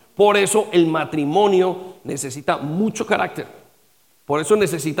persona. Por eso el matrimonio necesita mucho carácter. Por eso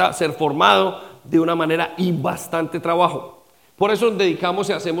necesita ser formado de una manera y bastante trabajo. Por eso dedicamos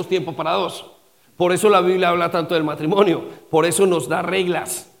y hacemos tiempo para dos. Por eso la Biblia habla tanto del matrimonio. Por eso nos da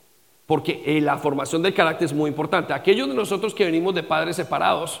reglas. Porque la formación del carácter es muy importante. Aquellos de nosotros que venimos de padres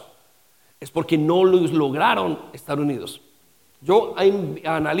separados es porque no lograron estar unidos. Yo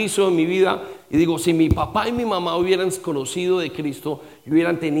analizo en mi vida y digo, si mi papá y mi mamá hubieran conocido de Cristo y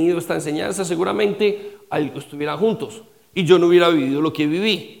hubieran tenido esta enseñanza, seguramente estuvieran juntos. Y yo no hubiera vivido lo que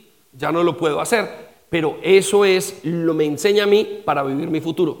viví. Ya no lo puedo hacer. Pero eso me enseña a mí para vivir mi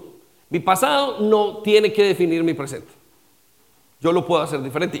futuro. Mi pasado no tiene que definir mi presente. Yo lo puedo hacer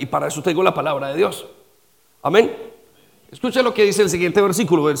diferente. Y para eso tengo la palabra de Dios. Amén. Escucha lo que dice el siguiente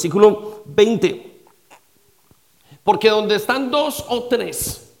versículo. Versículo 20. Porque donde están dos o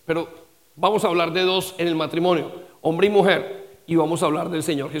tres, pero vamos a hablar de dos en el matrimonio, hombre y mujer, y vamos a hablar del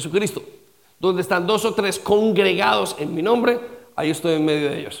Señor Jesucristo. Donde están dos o tres congregados en mi nombre, ahí estoy en medio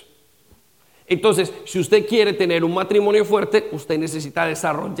de ellos. Entonces, si usted quiere tener un matrimonio fuerte, usted necesita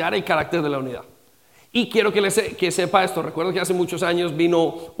desarrollar el carácter de la unidad. Y quiero que sepa esto. Recuerdo que hace muchos años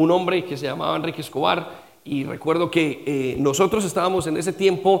vino un hombre que se llamaba Enrique Escobar, y recuerdo que nosotros estábamos en ese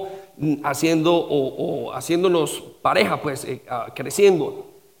tiempo haciéndonos pareja, pues creciendo.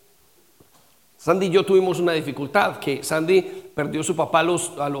 Sandy y yo tuvimos una dificultad, que Sandy perdió a su papá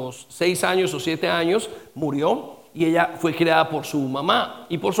a los 6 años o 7 años, murió, y ella fue criada por su mamá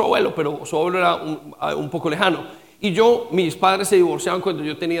y por su abuelo, pero su abuelo era un poco lejano. Y mis padres se divorciaron cuando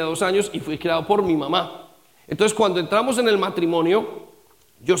yo tenía 2 años y fui criado por mi mamá. Entonces, cuando entramos en el matrimonio,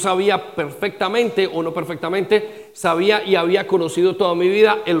 yo sabía perfectamente o no perfectamente, sabía y había conocido toda mi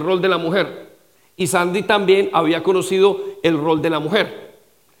vida el rol de la mujer. Y Sandy también había conocido el rol de la mujer.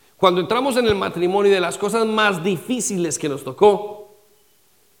 Cuando entramos en el matrimonio, de las cosas más difíciles que nos tocó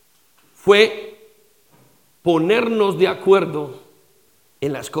fue ponernos de acuerdo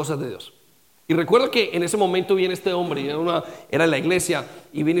en las cosas de Dios. Y recuerdo que en ese momento viene este hombre, era en la iglesia,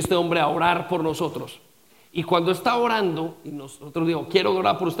 y viene este hombre a orar por nosotros. Y cuando está orando, y nosotros digo, quiero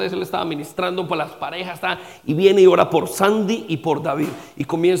orar por ustedes, él estaba ministrando por las parejas, y viene y ora por Sandy y por David, y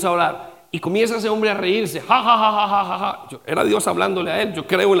comienza a orar. Y comienza ese hombre a reírse, ja, ja, ja, ja, ja, ja. Era Dios hablándole a él, yo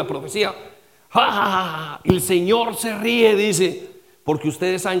creo en la profecía. Ja, ja, ja, ja. Y el Señor se ríe, dice, porque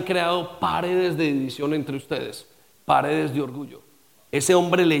ustedes han creado paredes de división entre ustedes, paredes de orgullo. Ese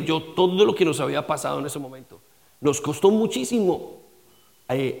hombre leyó todo lo que nos había pasado en ese momento. Nos costó muchísimo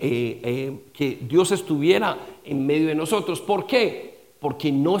que Dios estuviera en medio de nosotros. ¿Por qué?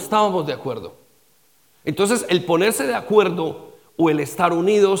 Porque no estábamos de acuerdo. Entonces, el ponerse de acuerdo o el estar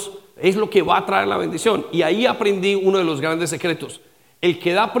unidos es lo que va a traer la bendición. Y ahí aprendí uno de los grandes secretos. El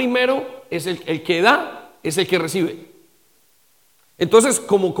que da primero es el que da, es el que recibe. Entonces,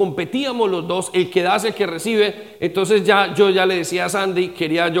 como competíamos los dos, el que da es el que recibe. Entonces yo ya le decía a Sandy,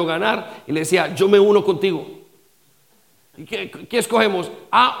 quería yo ganar, y le decía, yo me uno contigo. ¿Y qué escogemos?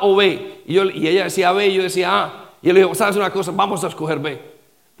 ¿A o B? Y ella decía B y yo decía A. Y yo le dije, ¿sabes una cosa? Vamos a escoger B.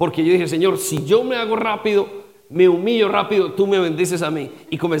 Porque yo dije, Señor, si yo me hago rápido, me humillo rápido, tú me bendices a mí.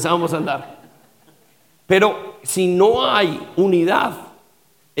 Y comenzamos a andar. Pero si no hay unidad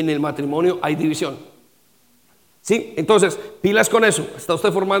en el matrimonio, hay división. ¿Sí? Entonces, pilas con eso. ¿Está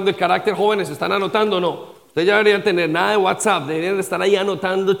usted formando el carácter, jóvenes? ¿Están anotando o no? Ustedes ya deberían tener nada de WhatsApp, deberían estar ahí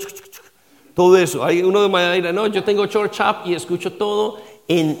anotando todo eso. Hay uno de Madeira, no, yo tengo Church App y escucho todo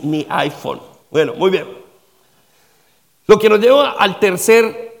en mi iPhone. Bueno, muy bien. Lo que nos lleva al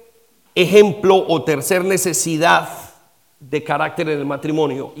tercer ejemplo o tercer necesidad de carácter en el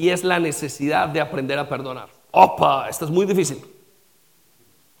matrimonio, y es la necesidad de aprender a perdonar. Opa, esta es muy difícil.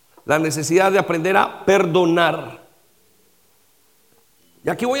 La necesidad de aprender a perdonar. Y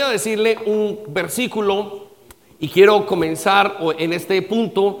aquí voy a decirle un versículo, y quiero comenzar en este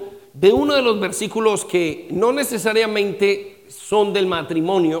punto de uno de los versículos que no necesariamente son del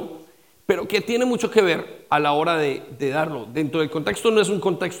matrimonio, pero que tiene mucho que ver a la hora de darlo. Dentro del contexto no es un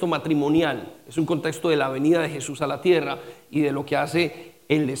contexto matrimonial, es un contexto de la venida de Jesús a la tierra y de lo que hace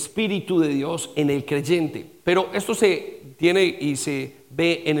el Espíritu de Dios en el creyente. Pero esto se tiene y se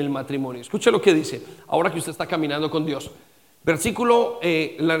ve en el matrimonio. Escuche lo que dice, ahora que usted está caminando con Dios. Versículo,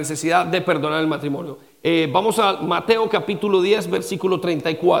 la necesidad de perdonar el matrimonio. Vamos a Mateo capítulo 10, versículo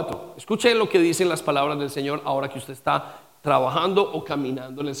 34. Escuche lo que dicen las palabras del Señor ahora que usted está trabajando o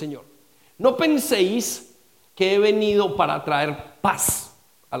caminando en el Señor. No penséis que he venido para traer paz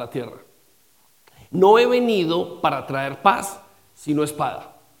a la tierra. No he venido para traer paz, sino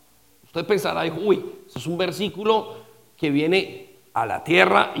espada. Usted pensará, uy, eso es un versículo que viene a la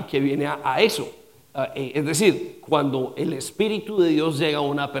tierra y que viene a eso. Es decir, cuando el Espíritu de Dios llega a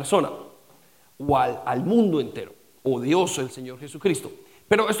una persona o al mundo entero, o Dios, el Señor Jesucristo.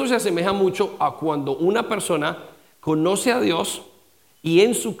 Pero esto se asemeja mucho a cuando una persona conoce a Dios y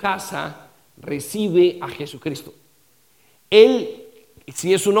en su casa recibe a Jesucristo. Él,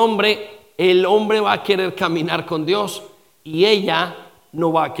 si es un hombre, el hombre va a querer caminar con Dios y ella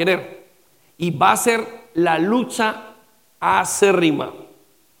no va a querer. Y va a ser la lucha acérrima.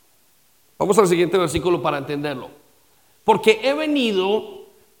 Vamos al siguiente versículo para entenderlo. Porque he venido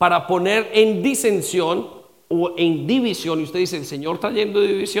para poner en disensión o en división. Y usted dice, ¿el Señor trayendo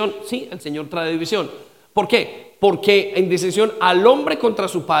división? Sí, el Señor trae división. ¿Por qué? Porque en disensión al hombre contra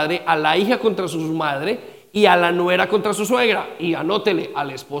su padre, a la hija contra su madre y a la nuera contra su suegra. Y anótele,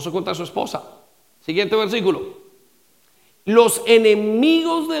 al esposo contra su esposa. Siguiente versículo. Los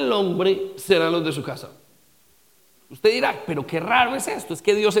enemigos del hombre serán los de su casa. Usted dirá, pero qué raro es esto, es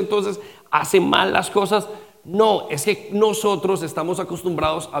que Dios entonces hace mal las cosas. No, es que nosotros estamos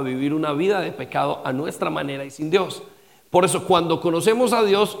acostumbrados a vivir una vida de pecado a nuestra manera y sin Dios. Por eso cuando conocemos a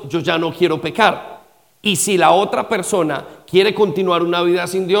Dios, yo ya no quiero pecar. Y si la otra persona quiere continuar una vida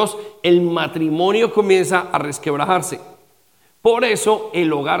sin Dios, el matrimonio comienza a resquebrajarse. Por eso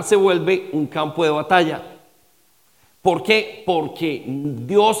el hogar se vuelve un campo de batalla. ¿Por qué? Porque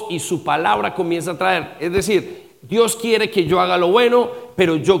Dios y su palabra comienza a traer. Es decir, Dios quiere que yo haga lo bueno,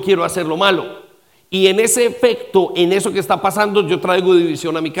 pero yo quiero hacer lo malo. Y en ese efecto, en eso que está pasando, yo traigo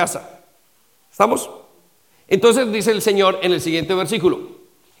división a mi casa. ¿Estamos? Entonces dice el Señor en el siguiente versículo: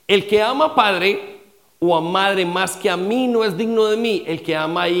 el que ama a padre o a madre más que a mí no es digno de mí. El que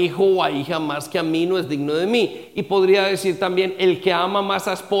ama a hijo o a hija más que a mí no es digno de mí. Y podría decir también, el que ama más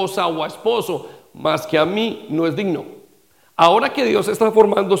a esposa o a esposo más que a mí no es digno. Ahora que Dios está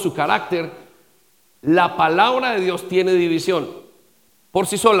formando su carácter, la palabra de Dios tiene división. Por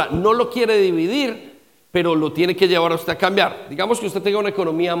sí sola no lo quiere dividir, pero lo tiene que llevar a usted a cambiar. Digamos que usted tenga una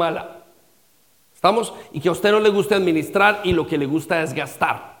economía mala, ¿estamos? Y que a usted no le guste administrar y lo que le gusta es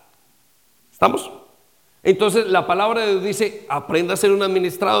gastar, ¿estamos? Entonces la palabra de Dios dice, aprenda a ser un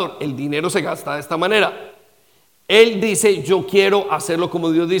administrador. El dinero se gasta de esta manera. Él dice, yo quiero hacerlo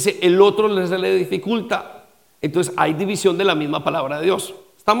como Dios dice. El otro se le dificulta. Entonces hay división de la misma palabra de Dios,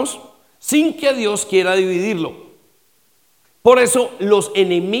 ¿estamos? Sin que Dios quiera dividirlo. Por eso los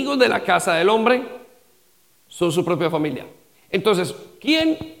enemigos de la casa del hombre son su propia familia. Entonces,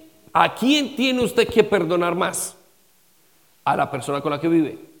 ¿a quién tiene usted que perdonar más? A la persona con la que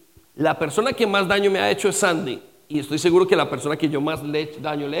vive. La persona que más daño me ha hecho es Sandy. Y estoy seguro que la persona que yo más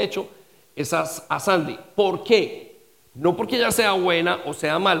daño le he hecho es a Sandy. ¿Por qué? No porque ella sea buena o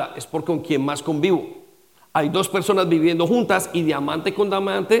sea mala, es por con quien más convivo. Hay dos personas viviendo juntas y diamante con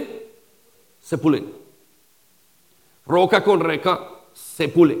diamante se pulen. Roca con roca se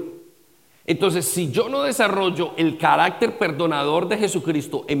pule. Entonces, si yo no desarrollo el carácter perdonador de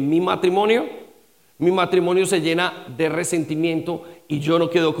Jesucristo en mi matrimonio se llena de resentimiento y yo no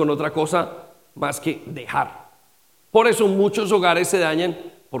quedo con otra cosa más que dejar. Por eso muchos hogares se dañan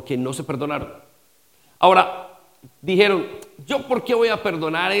porque no se perdonaron. Ahora, dijeron, ¿yo por qué voy a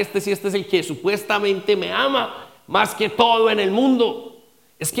perdonar a este si este es el que supuestamente me ama más que todo en el mundo?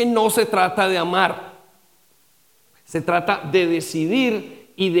 Es que no se trata de amar. Se trata de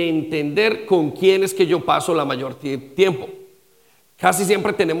decidir y de entender con quién es que yo paso la mayor tiempo. Casi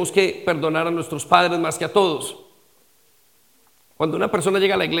siempre tenemos que perdonar a nuestros padres más que a todos. Cuando una persona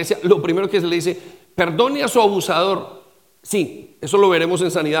llega a la iglesia, lo primero que se le dice, perdone a su abusador. Sí, eso lo veremos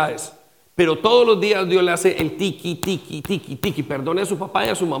en sanidades. Pero todos los días Dios le hace el tiki, tiki, tiki, tiki. Perdone a su papá y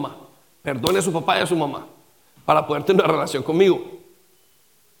a su mamá. Perdone a su papá y a su mamá. Para poder tener una relación conmigo.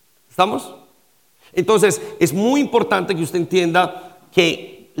 ¿Estamos? Entonces, es muy importante que usted entienda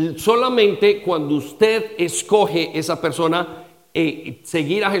que solamente cuando usted escoge esa persona,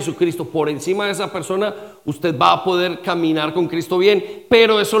 seguir a Jesucristo por encima de esa persona, usted va a poder caminar con Cristo bien,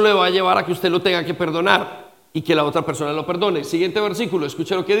 pero eso le va a llevar a que usted lo tenga que perdonar y que la otra persona lo perdone. Siguiente versículo,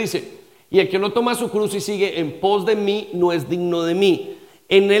 escuche lo que dice: y el que no toma su cruz y sigue en pos de mí no es digno de mí.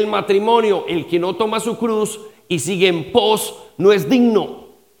 En el matrimonio, el que no toma su cruz y sigue en pos no es digno.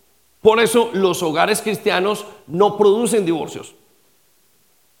 Por eso los hogares cristianos no producen divorcios.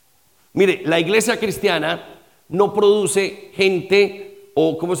 Mire, la iglesia cristiana no produce gente,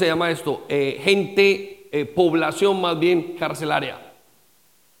 o ¿cómo se llama esto? Población más bien carcelaria.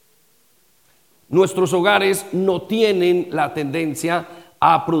 Nuestros hogares no tienen la tendencia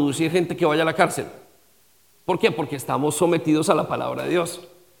a producir gente que vaya a la cárcel. ¿Por qué? Porque estamos sometidos a la palabra de Dios.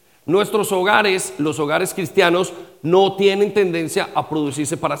 Nuestros hogares, los hogares cristianos, no tienen tendencia a producir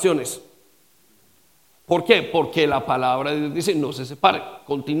separaciones. ¿Por qué? Porque la palabra de Dios dice: no se separen,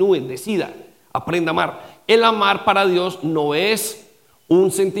 continúen, decidan, aprenda a amar. El amar para Dios no es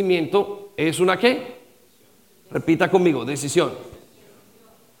un sentimiento, es una ¿qué? Repita conmigo, decisión.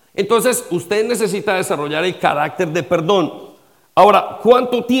 Entonces usted necesita desarrollar el carácter de perdón. Ahora,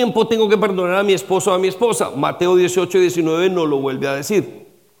 ¿cuánto tiempo tengo que perdonar a mi esposo o a mi esposa? Mateo 18:19 nos lo vuelve a decir.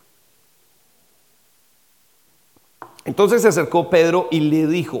 Entonces se acercó Pedro y le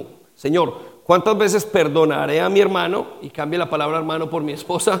dijo: Señor, ¿cuántas veces perdonaré a mi hermano? Y cambia la palabra hermano por mi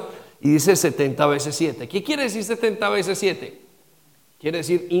esposa y dice 70 veces 7. ¿Qué quiere decir 70 veces 7? Quiere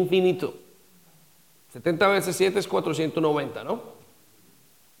decir infinito. 70 veces 7 es 490, ¿no?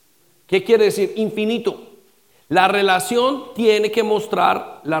 ¿Qué quiere decir infinito? La relación tiene que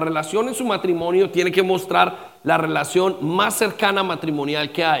mostrar, la relación en su matrimonio tiene que mostrar la relación más cercana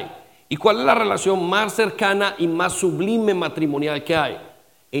matrimonial que hay. ¿Y cuál es la relación más cercana y más sublime matrimonial que hay?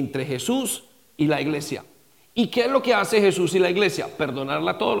 Entre Jesús y la iglesia. ¿Y qué es lo que hace Jesús y la iglesia?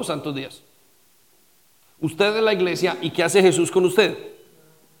 Perdonarla todos los santos días. Usted es la iglesia, ¿y qué hace Jesús con usted?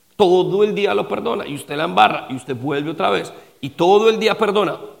 Todo el día lo perdona, y usted la embarra, y usted vuelve otra vez, y todo el día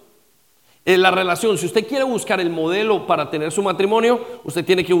perdona. En la relación, si usted quiere buscar el modelo para tener su matrimonio, usted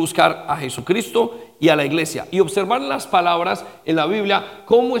tiene que buscar a Jesucristo y a la iglesia y observar las palabras en la Biblia,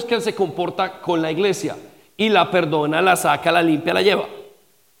 cómo es que Él se comporta con la iglesia, y la perdona, la saca, la limpia, la lleva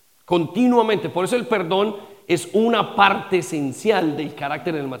continuamente. Por eso el perdón es una parte esencial del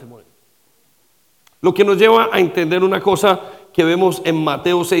carácter en el matrimonio. Lo que nos lleva a entender una cosa que vemos en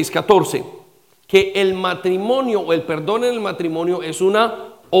Mateo 6:14, que el matrimonio o el perdón en el matrimonio es una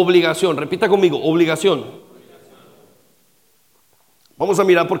obligación. Repita conmigo, obligación. Vamos a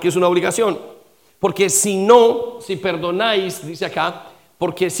mirar por qué es una obligación. Porque si perdonáis, dice acá,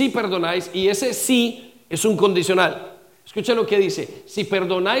 porque si perdonáis, y ese sí es un condicional. Escuchen lo que dice: si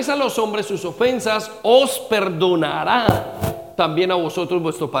perdonáis a los hombres sus ofensas, os perdonará también a vosotros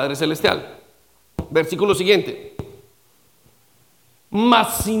vuestro Padre Celestial. Versículo siguiente: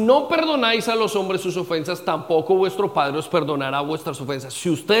 mas si no perdonáis a los hombres sus ofensas, tampoco vuestro Padre os perdonará vuestras ofensas. Si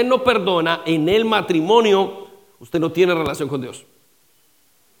usted no perdona en el matrimonio, usted no tiene relación con Dios.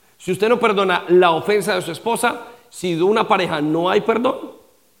 Si usted no perdona la ofensa de su esposa, si de una pareja no hay perdón,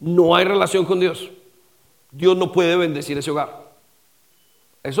 no hay relación con Dios. Dios no puede bendecir ese hogar.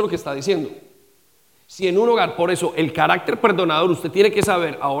 Eso es lo que está diciendo. Si en un hogar, por eso el carácter perdonador, usted tiene que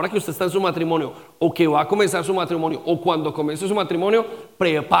saber, ahora que usted está en su matrimonio, o que va a comenzar su matrimonio, o cuando comience su matrimonio,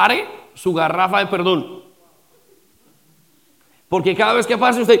 prepare su garrafa de perdón. Porque cada vez que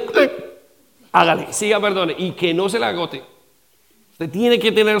pase usted, hágale, siga, perdone, y que no se le agote. Usted tiene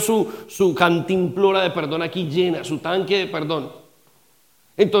que tener su cantimplora de perdón aquí llena, su tanque de perdón.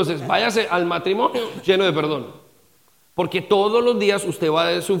 Entonces, váyase al matrimonio lleno de perdón. Porque todos los días usted va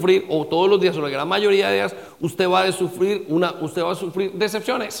a sufrir, o todos los días, o la gran mayoría de días, usted va a sufrir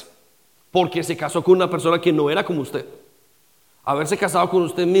decepciones. Porque se casó con una persona que no era como usted. Haberse casado con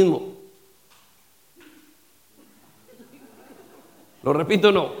usted mismo. Lo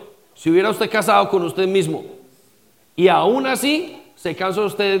repito, no. Si hubiera usted casado con usted mismo y aún así se cansa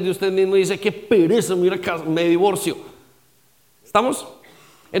usted de usted mismo y dice: qué pereza, me divorcio. ¿Estamos?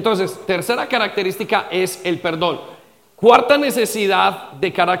 Entonces, tercera característica es el perdón. Cuarta necesidad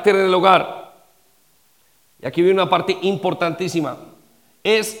de carácter en el hogar, y aquí viene una parte importantísima,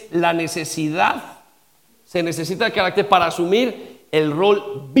 es la necesidad. Se necesita de carácter para asumir el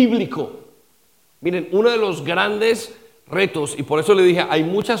rol bíblico. Miren, uno de los grandes retos, y por eso le dije, hay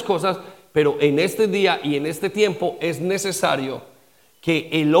muchas cosas, pero en este día y en este tiempo es necesario que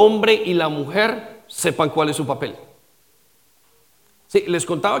el hombre y la mujer sepan cuál es su papel. Sí, les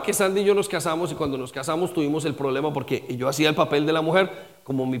contaba que Sandy y yo nos casamos, y cuando nos casamos tuvimos el problema porque yo hacía el papel de la mujer.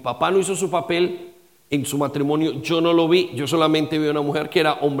 Como mi papá no hizo su papel en su matrimonio, yo no lo vi, yo solamente vi a una mujer que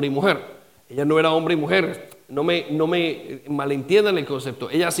era hombre y mujer. Ella no era hombre y mujer, no me malentiendan el concepto.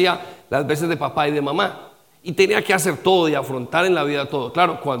 Ella hacía las veces de papá y de mamá y tenía que hacer todo y afrontar en la vida todo.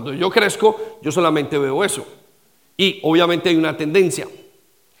 Claro, cuando yo crezco, yo solamente veo eso y obviamente hay una tendencia.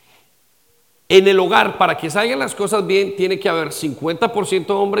 En el hogar, para que salgan las cosas bien, tiene que haber 50%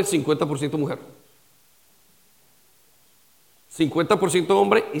 hombre, 50% mujer. 50%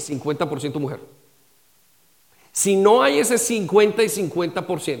 hombre y 50% mujer. Si no hay ese 50 y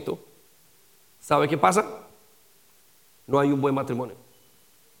 50%, ¿sabe qué pasa? No hay un buen matrimonio.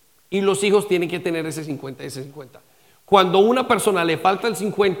 Y los hijos tienen que tener ese 50 y ese 50. Cuando a una persona le falta el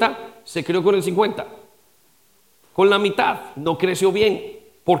 50, se crió con el 50. Con la mitad, no creció bien,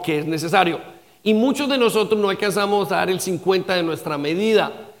 porque es necesario. Y muchos de nosotros no alcanzamos a dar el 50 de nuestra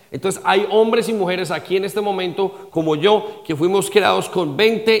medida. Entonces hay hombres y mujeres aquí en este momento, como yo, que fuimos creados con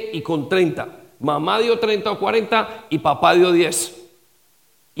 20 y con 30. Mamá dio 30 o 40 y papá dio 10.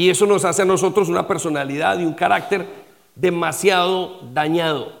 Y eso nos hace a nosotros una personalidad y un carácter demasiado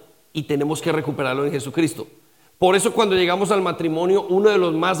dañado. Y tenemos que recuperarlo en Jesucristo. Por eso cuando llegamos al matrimonio, uno de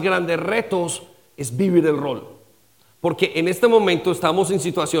los más grandes retos es vivir el rol. Porque en este momento estamos en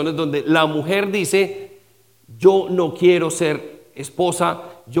situaciones donde la mujer dice: yo no quiero ser esposa,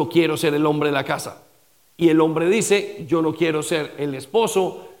 yo quiero ser el hombre de la casa. Y el hombre dice: yo no quiero ser el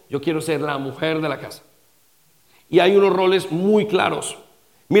esposo, yo quiero ser la mujer de la casa. Y hay unos roles muy claros.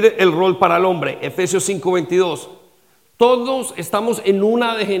 Mire el rol para el hombre, Efesios 5:22. Todos estamos en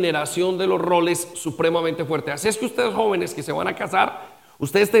una degeneración de los roles supremamente fuerte. Así es que ustedes jóvenes que se van a casar,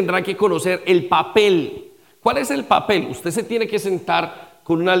 ustedes tendrán que conocer el papel. ¿Cuál es el papel? Usted se tiene que sentar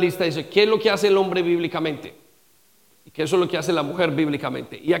con una lista y dice: ¿qué es lo que hace el hombre bíblicamente? Y qué es lo que hace la mujer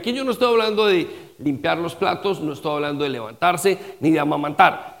bíblicamente. Y aquí yo no estoy hablando de limpiar los platos, no estoy hablando de levantarse, ni de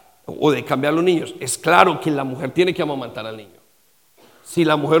amamantar o de cambiar los niños. Es claro que la mujer tiene que amamantar al niño. Si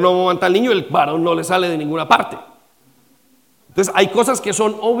la mujer no amamanta al niño, el varón no le sale de ninguna parte. Entonces hay cosas que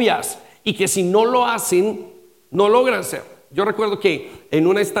son obvias y que si no lo hacen, no logran ser. Yo recuerdo que en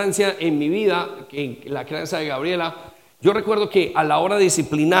una estancia en mi vida, en la crianza de Gabriela, yo recuerdo que a la hora de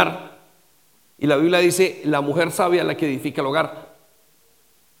disciplinar, y la Biblia dice: la mujer sabia es la que edifica el hogar.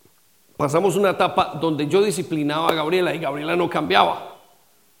 Pasamos una etapa donde yo disciplinaba a Gabriela y Gabriela no cambiaba.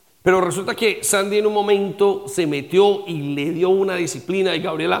 Pero resulta que Sandy en un momento se metió y le dio una disciplina y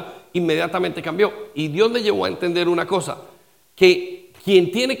Gabriela inmediatamente cambió. Y Dios me llevó a entender una cosa: que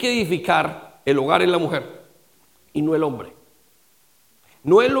quien tiene que edificar el hogar es la mujer y no el hombre.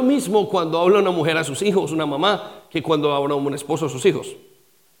 No es lo mismo cuando habla una mujer a sus hijos, una mamá, que cuando habla un esposo a sus hijos.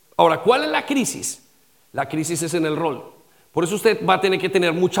 Ahora, ¿cuál es la crisis? La crisis es en el rol. Por eso usted va a tener que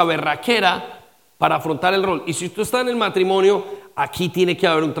tener mucha berraquera para afrontar el rol. Y si usted está en el matrimonio, aquí tiene que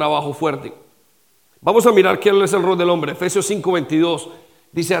haber un trabajo fuerte. Vamos a mirar qué es el rol del hombre. Efesios 5:22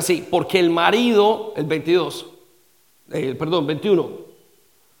 dice así: porque el marido, el 21.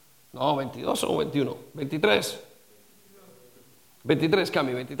 No, 22 o 21, 23. 23,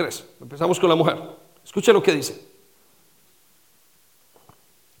 Cami, 23. Empezamos con la mujer. Escuche lo que dice.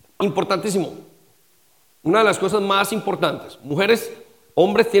 Importantísimo. Una de las cosas más importantes. Mujeres,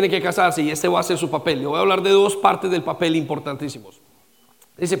 hombres tienen que casarse y este va a ser su papel. Yo voy a hablar de dos partes del papel importantísimos.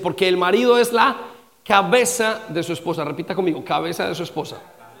 Dice: porque el marido es la cabeza de su esposa. Repita conmigo: cabeza de su esposa.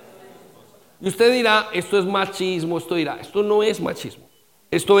 Y usted dirá: esto es machismo. Esto no es machismo.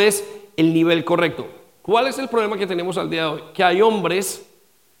 Esto es el nivel correcto. ¿Cuál es el problema que tenemos al día de hoy? Que hay hombres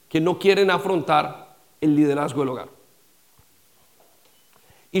que no quieren afrontar el liderazgo del hogar.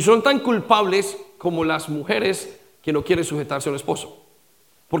 Y son tan culpables como las mujeres que no quieren sujetarse a un esposo.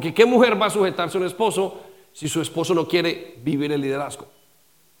 Porque ¿qué mujer va a sujetarse a un esposo si su esposo no quiere vivir el liderazgo?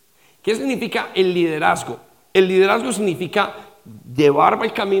 ¿Qué significa el liderazgo? El liderazgo significa llevar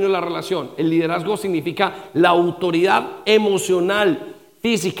el camino de la relación. El liderazgo significa la autoridad emocional,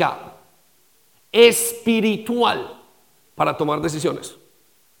 física, espiritual para tomar decisiones.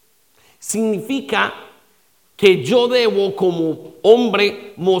 Significa que yo debo como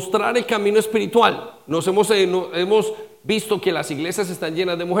hombre mostrar el camino espiritual. Nos hemos visto que las iglesias están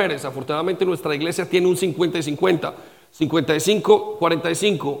llenas de mujeres. Afortunadamente nuestra iglesia tiene un 50 y 50, 55,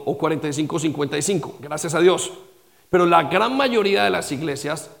 45 o 45, 55, gracias a Dios. Pero la gran mayoría de las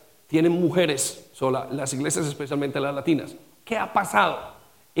iglesias tienen mujeres solas, las iglesias especialmente las latinas. ¿Qué ha pasado?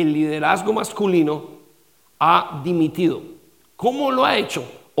 El liderazgo masculino ha dimitido. ¿Cómo lo ha hecho?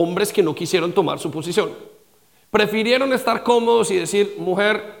 Hombres que no quisieron tomar su posición. Prefirieron estar cómodos y decir,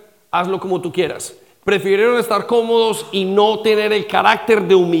 mujer, hazlo como tú quieras. Prefirieron estar cómodos y no tener el carácter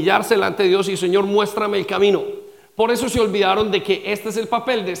de humillarse delante de Dios y Señor, muéstrame el camino. Por eso se olvidaron de que este es el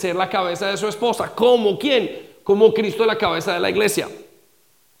papel de ser la cabeza de su esposa. ¿Cómo? ¿Quién? Como Cristo es la cabeza de la iglesia.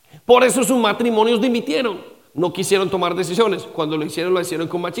 Por eso sus matrimonios dimitieron. No quisieron tomar decisiones. Cuando lo hicieron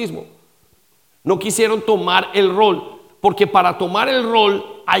con machismo. No quisieron tomar el rol. Porque para tomar el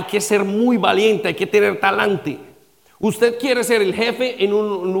rol hay que ser muy valiente, hay que tener talante. Usted quiere ser el jefe en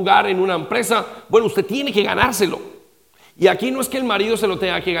un lugar, en una empresa. Bueno, usted tiene que ganárselo. Y aquí no es que el marido se lo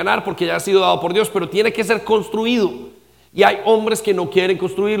tenga que ganar porque ya ha sido dado por Dios, pero tiene que ser construido. Y hay hombres que no quieren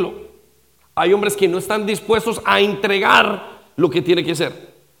construirlo. Hay hombres que no están dispuestos a entregar lo que tiene que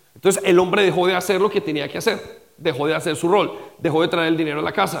hacer. Entonces el hombre dejó de hacer lo que tenía que hacer. Dejó de hacer su rol. Dejó de traer el dinero a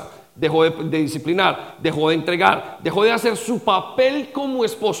la casa. Dejó de disciplinar. Dejó de entregar. Dejó de hacer su papel como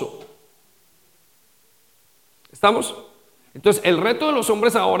esposo. ¿Estamos? Entonces el reto de los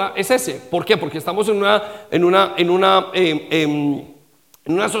hombres ahora es ese. ¿Por qué? Porque estamos en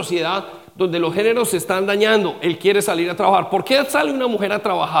una sociedad donde los géneros se están dañando. Él quiere salir a trabajar. ¿Por qué sale una mujer a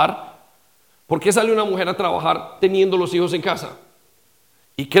trabajar? ¿Por qué sale una mujer a trabajar teniendo los hijos en casa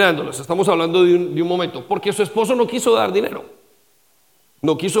y creándolos? Estamos hablando de un momento. Porque su esposo no quiso dar dinero.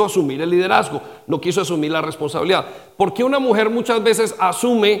 No quiso asumir el liderazgo, no quiso asumir la responsabilidad. ¿Por qué una mujer muchas veces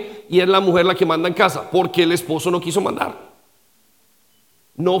asume y es la mujer la que manda en casa? Porque el esposo no quiso mandar.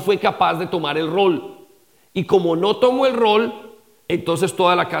 No fue capaz de tomar el rol. Y como no tomó el rol, entonces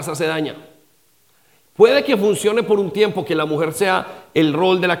toda la casa se daña. Puede que funcione por un tiempo que la mujer sea el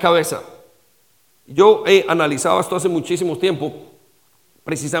rol de la cabeza. Yo he analizado esto hace muchísimo tiempo,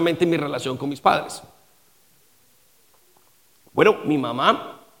 precisamente en mi relación con mis padres. Bueno, mi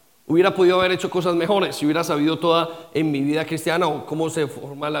mamá hubiera podido haber hecho cosas mejores si hubiera sabido toda en mi vida cristiana o cómo se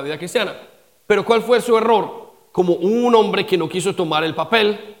forma la vida cristiana. Pero ¿cuál fue su error? Como un hombre que no quiso tomar el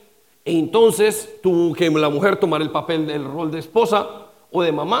papel, e entonces tuvo que la mujer tomar el papel del rol de esposa o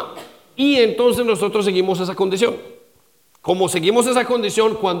de mamá, y entonces nosotros seguimos esa condición. Como seguimos esa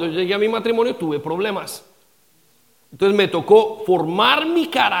condición, cuando llegué a mi matrimonio tuve problemas. Entonces me tocó formar mi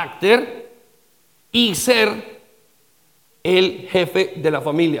carácter y ser el jefe de la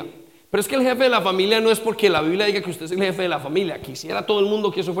familia. Pero es que el jefe de la familia no es porque la Biblia diga que usted es el jefe de la familia. Quisiera todo el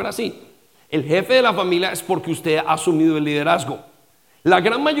mundo que eso fuera así. El jefe de la familia es porque usted ha asumido el liderazgo. La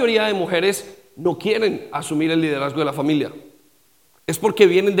gran mayoría de mujeres no quieren asumir el liderazgo de la familia. Es porque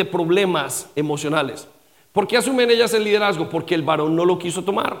vienen de problemas emocionales. ¿Por qué asumen ellas el liderazgo? Porque el varón no lo quiso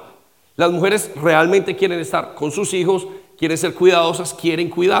tomar. Las mujeres realmente quieren estar con sus hijos, quieren ser cuidadosas, quieren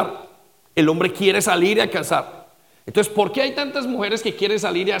cuidar. El hombre quiere salir y alcanzar. Entonces, ¿por qué hay tantas mujeres que quieren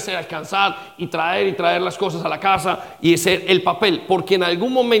salir y hacer alcanzar y traer las cosas a la casa y hacer el papel? Porque en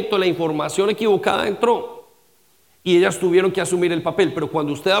algún momento la información equivocada entró y ellas tuvieron que asumir el papel. Pero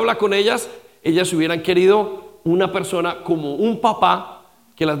cuando usted habla con ellas, ellas hubieran querido una persona como un papá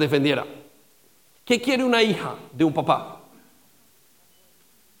que las defendiera. ¿Qué quiere una hija de un papá?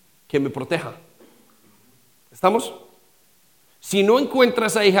 Que me proteja. ¿Estamos? Si no encuentra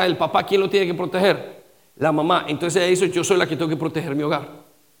esa hija del papá, ¿quién lo tiene que proteger? La mamá. Entonces ella dice, yo soy la que tengo que proteger mi hogar.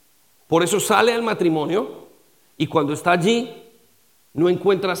 Por eso sale al matrimonio y cuando está allí no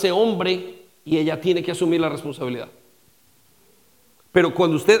encuentra a ese hombre y ella tiene que asumir la responsabilidad. Pero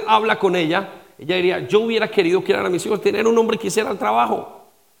cuando usted habla con ella diría, yo hubiera querido criar a mis hijos, tener un hombre que hiciera el trabajo.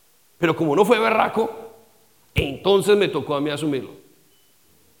 Pero como no fue berraco, entonces me tocó a mí asumirlo.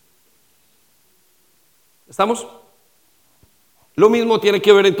 ¿Estamos? Lo mismo tiene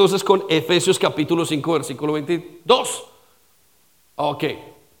que ver entonces con Efesios capítulo 5, versículo 22. Ok.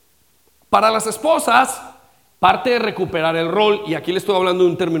 Para las esposas, parte de recuperar el rol, y aquí le estoy hablando de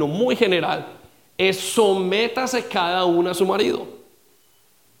un término muy general, es sométase cada una a su marido.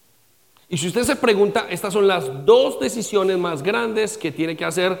 Y si usted se pregunta, estas son las dos decisiones más grandes que tiene que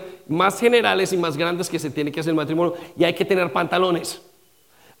hacer, más generales y más grandes que se tiene que hacer en el matrimonio, y hay que tener pantalones.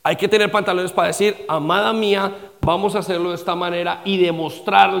 Hay que tener pantalones para decir, amada mía, vamos a hacerlo de esta manera y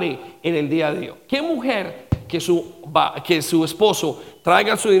demostrarle en el día a día. ¿Qué mujer que su esposo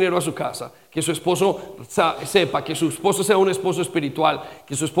traiga su dinero a su casa, que su esposo sepa, que su esposo sea un esposo espiritual,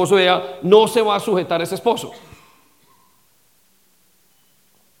 que su esposo no se va a sujetar a ese esposo?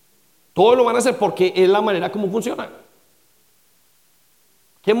 Todos lo van a hacer porque es la manera como funciona.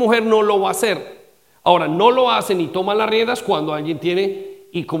 ¿Qué mujer no lo va a hacer? Ahora, no lo hace ni toma las riendas cuando alguien tiene,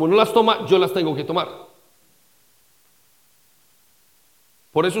 y como no las toma, yo las tengo que tomar.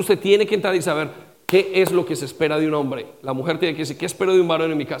 Por eso usted tiene que entrar y saber qué es lo que se espera de un hombre. La mujer tiene que decir, ¿qué espero de un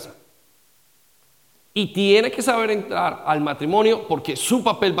varón en mi casa? Y tiene que saber entrar al matrimonio porque su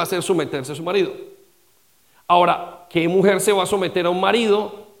papel va a ser someterse a su marido. Ahora, ¿qué mujer se va a someter a un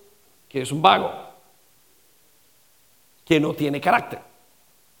marido que es un vago, que no tiene carácter?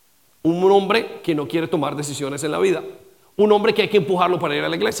 Un hombre que no quiere tomar decisiones en la vida. Un hombre que hay que empujarlo para ir a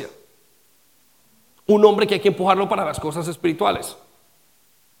la iglesia. Un hombre que hay que empujarlo para las cosas espirituales.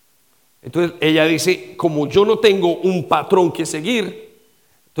 Entonces ella dice, como yo no tengo un patrón que seguir,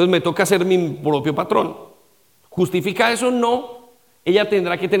 entonces me toca ser mi propio patrón. ¿Justifica eso? No. Ella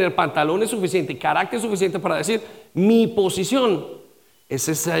tendrá que tener pantalones suficientes, carácter suficiente para decir, mi posición es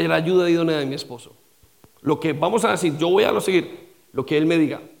esa, la ayuda idónea de mi esposo. Lo que vamos a decir, yo voy a seguir lo que él me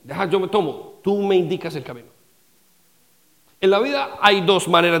diga. Deja, yo me tomo, tú me indicas el camino. En la vida hay dos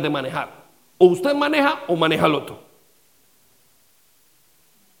maneras de manejar. O usted maneja o maneja al otro.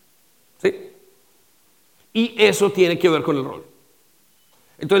 ¿Sí? Y eso tiene que ver con el rol.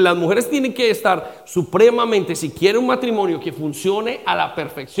 Entonces las mujeres tienen que estar supremamente, si quieren un matrimonio que funcione a la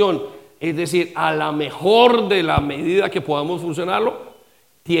perfección, es decir, a la mejor de la medida que podamos funcionarlo,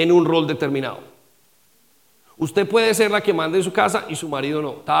 tiene un rol determinado. Usted puede ser la que manda en su casa y su marido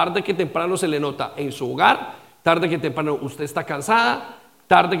no. Tarde que temprano se le nota en su hogar, tarde que temprano usted está cansada,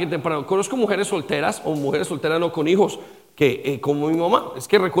 tarde que temprano. Conozco mujeres solteras o mujeres solteras no con hijos, que como mi mamá, es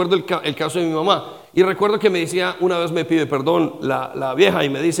que recuerdo el caso de mi mamá, y recuerdo que me decía, una vez me pide perdón la vieja y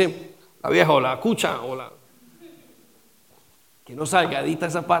me dice, la vieja o la cucha o la, que no salga, edita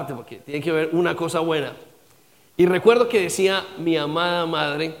esa parte porque tiene que ver una cosa buena. Y recuerdo que decía mi amada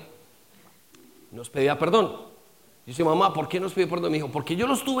madre, nos pedía perdón. Dice, mamá, ¿por qué nos pide perdón? Me dijo, porque yo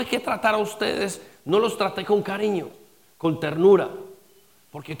los tuve que tratar a ustedes, no los traté con cariño, con ternura,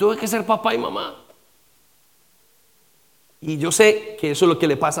 porque tuve que ser papá y mamá. Y yo sé que eso es lo que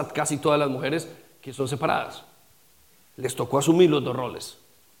le pasa a casi todas las mujeres que son separadas. Les tocó asumir los dos roles.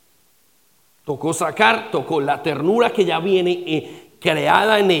 Tocó la ternura que ya viene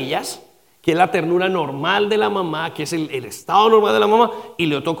creada en ellas, que es la ternura normal de la mamá, que es el estado normal de la mamá, y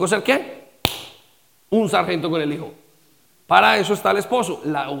le tocó ser ¿qué? Un sargento con el hijo. Para eso está el esposo,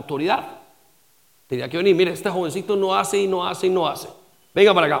 la autoridad. Tenía que venir, mire, este jovencito no hace y no hace y no hace.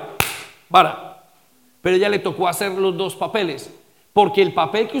 Venga para acá, para. Pero ella le tocó hacer los dos papeles, porque el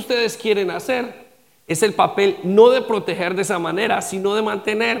papel que ustedes quieren hacer es el papel no de proteger de esa manera, sino de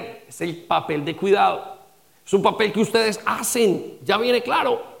mantener, es el papel de cuidado. Es un papel que ustedes hacen, ya viene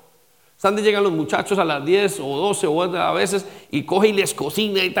claro. Donde llegan los muchachos a las 10 o 12 o a veces y coge y les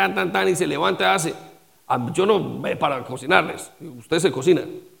cocina y tan y se levanta y hace. Yo no me para cocinarles, ustedes se cocinan.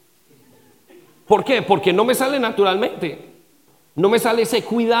 ¿Por qué? Porque no me sale naturalmente. No me sale ese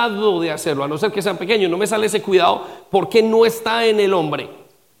cuidado de hacerlo, a no ser que sean pequeños, no me sale ese cuidado porque no está en el hombre.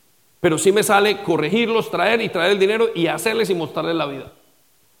 Pero sí me sale corregirlos, traer el dinero y hacerles y mostrarles la vida.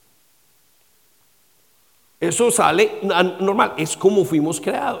 Eso sale normal, es como fuimos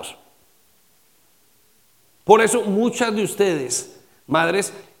creados. Por eso muchas de ustedes,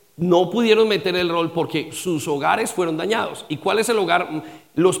 madres, no pudieron meter el rol porque sus hogares fueron dañados. ¿Y cuál es el hogar?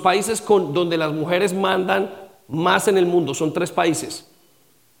 Los países donde las mujeres mandan más en el mundo son 3 países.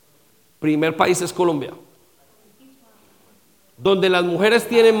 Primer país es Colombia, donde las mujeres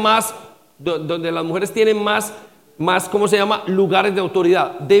tienen más, ¿cómo se llama? Lugares de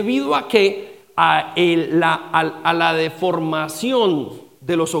autoridad, debido a que a la deformación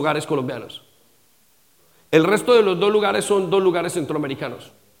de los hogares colombianos. El resto de los 2 lugares son 2 lugares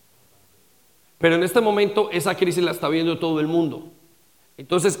centroamericanos, pero en este momento esa crisis la está viendo todo el mundo.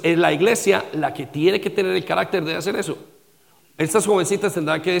 Entonces es la iglesia la que tiene que tener el carácter de hacer eso. Estas jovencitas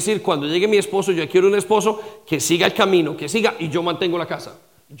tendrán que decir, cuando llegue mi esposo, yo quiero un esposo que siga el camino, que siga, y yo mantengo la casa,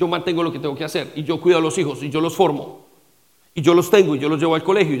 yo mantengo lo que tengo que hacer, y yo cuido a los hijos, y yo los formo, y yo los tengo, y yo los llevo al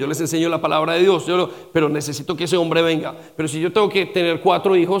colegio, y yo les enseño la palabra de Dios, pero necesito que ese hombre venga. Pero si yo tengo que tener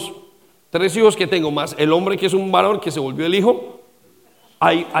 4 hijos, 3 hijos que tengo, más el hombre que es un varón que se volvió el hijo,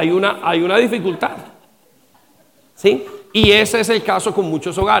 hay una dificultad, ¿sí? Y ese es el caso con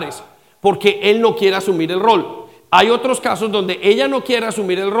muchos hogares, porque él no quiere asumir el rol. Hay otros casos donde ella no quiere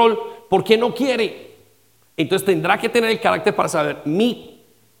asumir el rol porque no quiere. Entonces tendrá que tener el carácter para saber,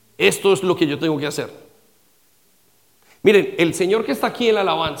 esto es lo que yo tengo que hacer. Miren, el señor que está aquí en la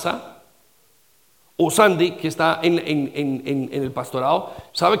alabanza, o Sandy, que está en el pastorado,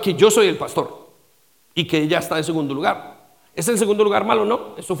 sabe que yo soy el pastor y que ella está en segundo lugar. ¿Es el segundo lugar malo?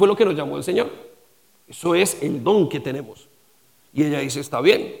 No, eso fue lo que nos llamó el Señor. Eso es el don que tenemos. Y ella dice, está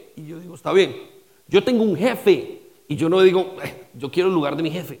bien. Y yo digo, está bien. Yo tengo un jefe. Y yo no digo, yo quiero el lugar de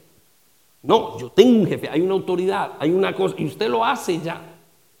mi jefe. No, yo tengo un jefe. Hay una autoridad, hay una cosa. Y usted lo hace ya.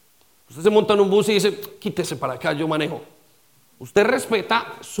 Usted se monta en un bus y dice, quítese para acá, yo manejo. Usted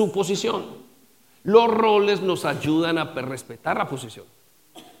respeta su posición. Los roles nos ayudan a respetar la posición.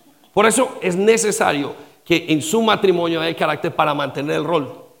 Por eso es necesario que en su matrimonio hay carácter para mantener el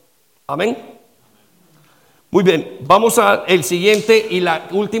rol. Amén. Muy bien, vamos al siguiente y la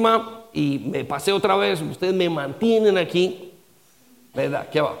última, y me pasé otra vez, ustedes me mantienen aquí, ¿verdad?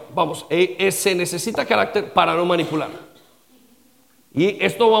 ¿Qué va? Vamos, se necesita carácter para no manipular. Y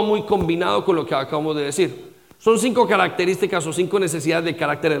esto va muy combinado con lo que acabamos de decir. Son 5 características o 5 necesidades de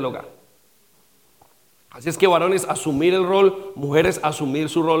carácter del hogar. Así es que varones, asumir el rol, mujeres, asumir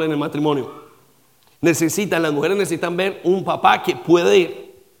su rol en el matrimonio. Las mujeres necesitan ver un papá que puede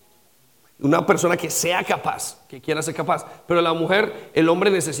ir. Una persona que sea capaz, que quiera ser capaz. Pero la mujer, el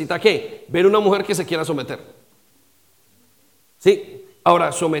hombre necesita ¿qué? Ver una mujer que se quiera someter. ¿Sí?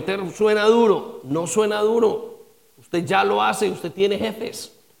 Ahora, someter suena duro, no suena duro. Usted ya lo hace, usted tiene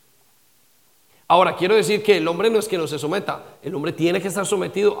jefes. Ahora, quiero decir que el hombre no es que no se someta. El hombre tiene que estar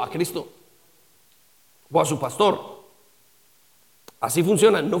sometido a Cristo o a su pastor. Así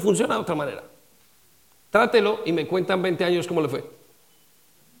funciona, no funciona de otra manera. Trátelo y me cuentan 20 años cómo le fue.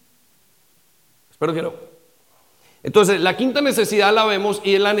 Espero que no. Entonces, la quinta necesidad la vemos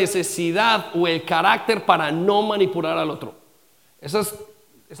y es la necesidad o el carácter para no manipular al otro.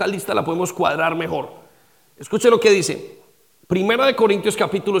 Esa lista la podemos cuadrar mejor. Escuche lo que dice. Primera de Corintios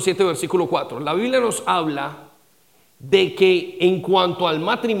capítulo 7 versículo 4. La Biblia nos habla de que en cuanto al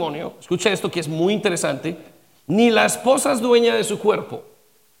matrimonio, escucha esto que es muy interesante, ni la esposa es dueña de su cuerpo,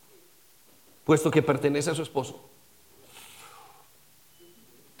 puesto que pertenece a su esposo.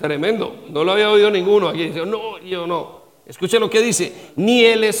 Tremendo, no lo había oído ninguno aquí. Dice, no, yo no. Escuchen lo que dice, ni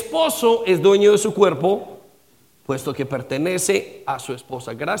el esposo es dueño de su cuerpo, puesto que pertenece a su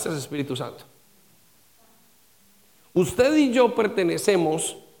esposa. Gracias, Espíritu Santo. Usted y yo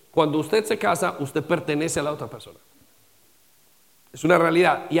pertenecemos, cuando usted se casa, usted pertenece a la otra persona. Es una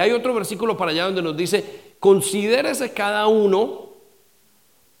realidad. Y hay otro versículo para allá donde nos dice, considérese cada uno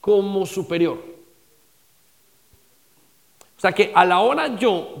como superior. O sea que a la hora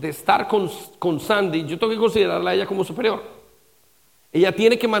yo de estar con Sandy, yo tengo que considerarla a ella como superior. Ella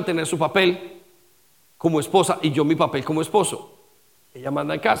tiene que mantener su papel como esposa y yo mi papel como esposo. Ella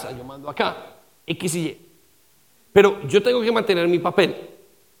manda en casa, yo mando acá, X y Y. Pero yo tengo que mantener mi papel.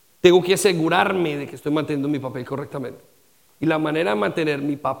 Tengo que asegurarme de que estoy manteniendo mi papel correctamente. Y la manera de mantener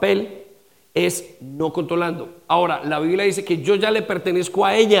mi papel es no controlando. Ahora, la Biblia dice que yo ya le pertenezco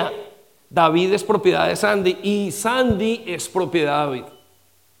a ella. David es propiedad de Sandy y Sandy es propiedad de David.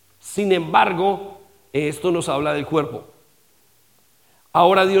 Sin embargo, esto nos habla del cuerpo.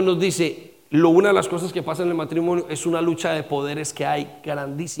 Ahora Dios nos dice, una de las cosas que pasa en el matrimonio es una lucha de poderes que hay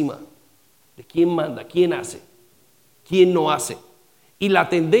grandísima. De quién manda, quién hace, quién no hace. Y la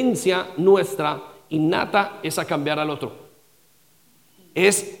tendencia nuestra innata es a cambiar al otro.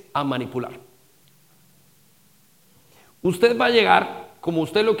 Es a manipular. Usted va a llegar, como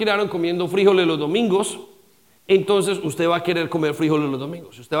usted lo criaron comiendo frijoles los domingos, entonces usted va a querer comer frijoles los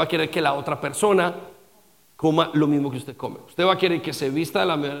domingos. Usted va a querer que la otra persona coma lo mismo que usted come. Usted va a querer que se vista de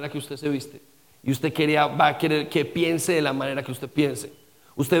la manera que usted se viste. Y usted va a querer que piense de la manera que usted piense.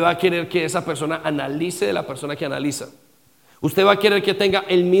 Usted va a querer que esa persona analice de la persona que analiza. Usted va a querer que tenga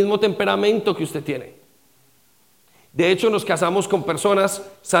el mismo temperamento que usted tiene. De hecho, nos casamos con personas,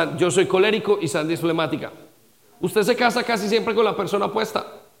 yo soy colérico y Sandy es flemática. Usted se casa casi siempre con la persona opuesta.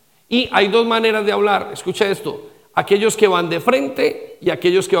 Y hay dos maneras de hablar. Escucha esto. Aquellos que van de frente y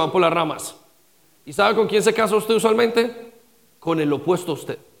aquellos que van por las ramas. ¿Y sabe con quién se casa usted usualmente? Con el opuesto a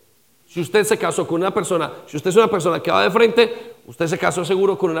usted. Si usted se casó con una persona, si usted es una persona que va de frente, usted se casó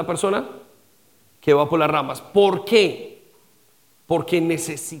seguro con una persona que va por las ramas. ¿Por qué? Porque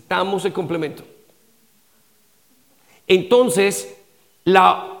necesitamos el complemento. Entonces,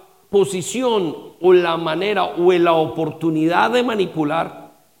 la posición o la manera o la oportunidad de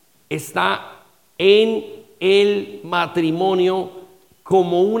manipular está en el matrimonio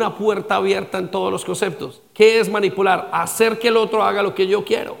como una puerta abierta en todos los conceptos. ¿Qué es manipular? Hacer que el otro haga lo que yo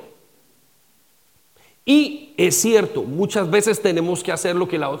quiero. Y es cierto, muchas veces tenemos que hacer lo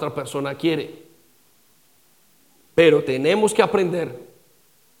que la otra persona quiere, pero tenemos que aprender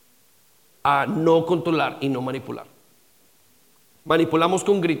a no controlar y no manipular. Manipulamos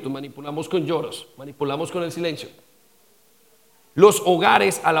con gritos, manipulamos con lloros, manipulamos con el silencio. Los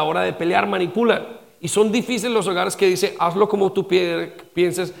hogares a la hora de pelear manipulan. Y son difíciles los hogares que dicen, hazlo como tú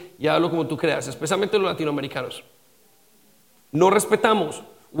pienses y hazlo como tú creas, especialmente los latinoamericanos. No respetamos,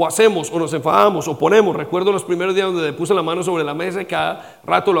 o hacemos, o nos enfadamos, o ponemos. Recuerdo los primeros días donde le puse la mano sobre la mesa y cada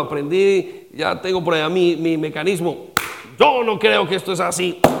rato lo aprendí, ya tengo por allá mi mecanismo. Yo no creo que esto es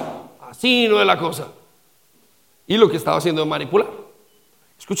así, así no es la cosa. Y lo que estaba haciendo es manipular.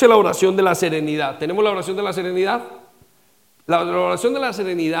 Escuche la oración de la serenidad. ¿Tenemos la oración de la serenidad? La oración de la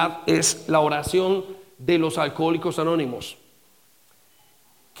serenidad es la oración de los alcohólicos anónimos.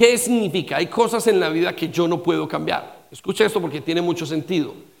 ¿Qué significa? Hay cosas en la vida que yo no puedo cambiar. Escucha esto porque tiene mucho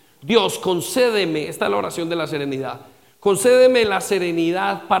sentido. Dios, concédeme, esta es la oración de la serenidad, concédeme la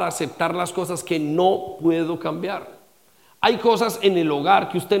serenidad para aceptar las cosas que no puedo cambiar. Hay cosas en el hogar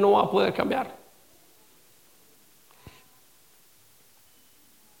que usted no va a poder cambiar.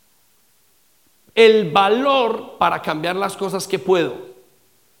 El valor para cambiar las cosas que puedo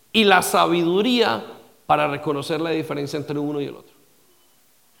y la sabiduría para reconocer la diferencia entre uno y el otro.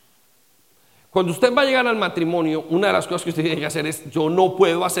 Cuando usted va a llegar al matrimonio, una de las cosas que usted tiene que hacer es: yo no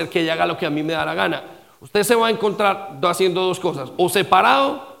puedo hacer que ella haga lo que a mí me da la gana. Usted se va a encontrar haciendo dos cosas: o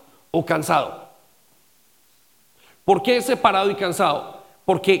separado o cansado. ¿Por qué separado y cansado?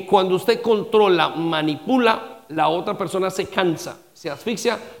 Porque cuando usted controla, manipula, la otra persona se cansa, se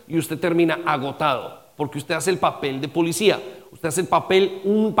asfixia y usted termina agotado, porque usted hace el papel de policía, usted hace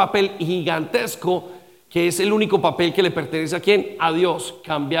un papel gigantesco, que es el único papel que le pertenece ¿a quién? A Dios,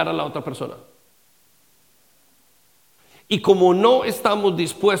 cambiar a la otra persona. Y como no estamos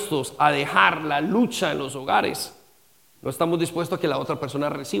dispuestos a dejar la lucha en los hogares, no estamos dispuestos a que la otra persona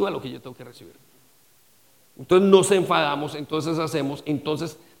reciba lo que yo tengo que recibir. Entonces nos enfadamos,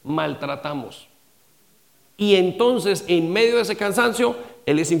 entonces maltratamos. Y entonces en medio de ese cansancio,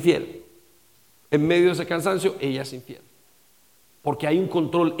 él es infiel. En medio de ese cansancio, ella es infiel. Porque hay un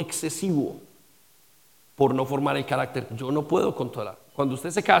control excesivo por no formar el carácter. Yo no puedo controlar. Cuando usted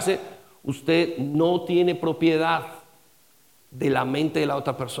se case, usted no tiene propiedad de la mente de la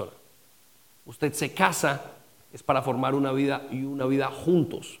otra persona. Usted se casa es para formar una vida y una vida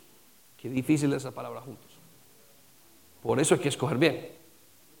juntos. Qué difícil es esa palabra, juntos. Por eso hay que escoger bien.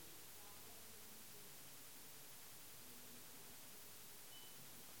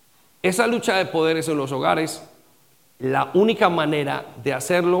 Esa lucha de poderes en los hogares, la única manera de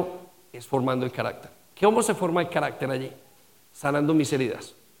hacerlo es formando el carácter. ¿Cómo se forma el carácter allí? Sanando mis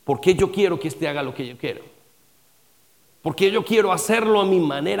heridas. ¿Por qué yo quiero que este haga lo que yo quiero? ¿Por qué yo quiero hacerlo a mi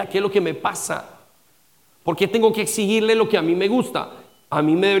manera? ¿Qué es lo que me pasa? ¿Por qué tengo que exigirle lo que a mí me gusta? A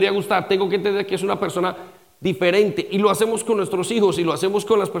mí me debería gustar. Tengo que entender que es una persona diferente. Y lo hacemos con nuestros hijos y lo hacemos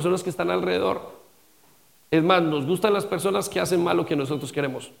con las personas que están alrededor. Es más, nos gustan las personas que hacen mal lo que nosotros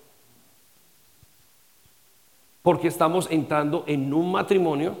queremos. Porque estamos entrando en un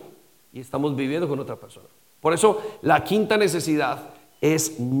matrimonio y estamos viviendo con otra persona. Por eso la quinta necesidad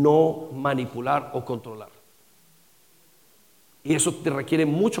es no manipular o controlar. Y eso te requiere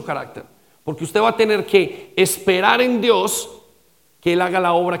mucho carácter, porque usted va a tener que esperar en Dios que Él haga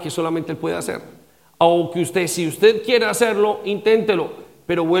la obra que solamente Él puede hacer. Aunque usted, si usted quiere hacerlo, inténtelo,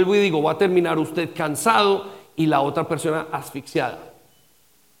 pero vuelvo y digo, va a terminar usted cansado y la otra persona asfixiada.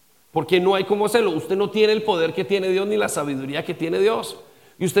 Porque no hay cómo hacerlo. Usted no tiene el poder que tiene Dios ni la sabiduría que tiene Dios.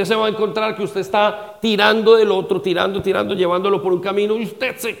 Y usted se va a encontrar que usted está tirando del otro, tirando, llevándolo por un camino, y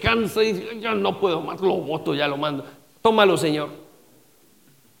usted se cansa y dice: ya no puedo más, lo boto, ya lo mando. Tómalo, Señor.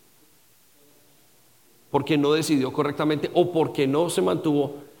 Porque no decidió correctamente o porque no se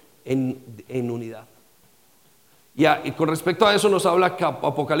mantuvo en unidad. Y con respecto a eso nos habla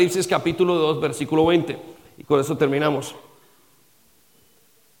Apocalipsis capítulo 2, versículo 20. Y con eso terminamos.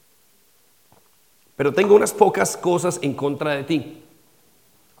 Pero tengo unas pocas cosas en contra de ti.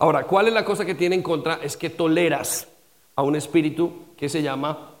 Ahora, ¿cuál es la cosa que tiene en contra? Es que toleras a un espíritu que se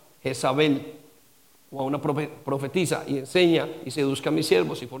llama Jezabel, o a una profetisa, y enseña y seduzca a mis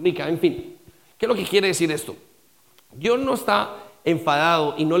siervos y fornica, en fin. ¿Qué es lo que quiere decir esto? Dios no está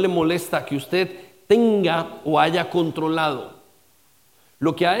enfadado y no le molesta que usted tenga o haya controlado.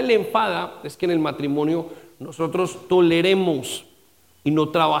 Lo que a Él le enfada es que en el matrimonio nosotros toleremos y no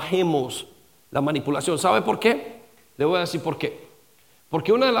trabajemos la manipulación. ¿Sabe por qué? Le voy a decir por qué.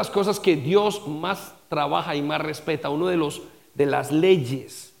 Porque una de las cosas que Dios más trabaja y más respeta, uno de las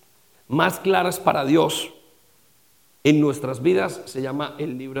leyes más claras para Dios en nuestras vidas, se llama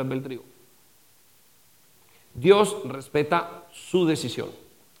el libre albedrío. Dios respeta su decisión.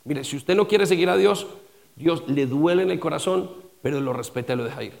 Mire, si usted no quiere seguir a Dios, Dios le duele en el corazón, pero lo respeta y lo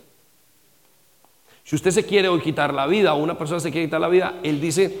deja ir. Si usted se quiere hoy quitar la vida, o una persona se quiere quitar la vida, Él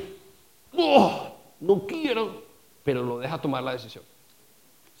dice: no quiero, pero lo deja tomar la decisión.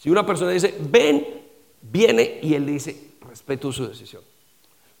 Si una persona dice: ven, viene, y Él dice: respeto su decisión.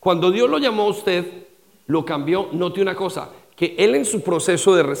 Cuando Dios lo llamó a usted, lo cambió. Note una cosa, que Él en su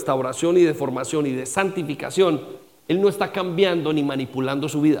proceso de restauración y de formación y de santificación, Él no está cambiando ni manipulando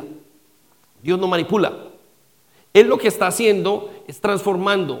su vida. Dios no manipula. Él lo que está haciendo es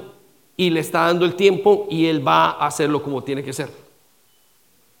transformando y le está dando el tiempo, y Él va a hacerlo como tiene que ser.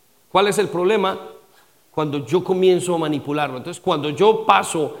 ¿Cuál es el problema? Cuando yo comienzo a manipularlo. Entonces, cuando yo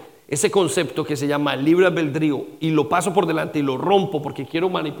paso ese concepto que se llama libre albedrío y lo paso por delante y lo rompo porque quiero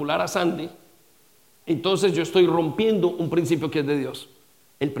manipular a Sandy, entonces yo estoy rompiendo un principio que es de Dios,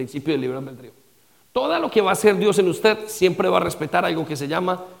 el principio del libre albedrío. Todo lo que va a hacer Dios en usted siempre va a respetar algo que se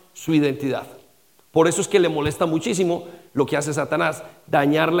llama su identidad. Por eso es que le molesta muchísimo lo que hace Satanás,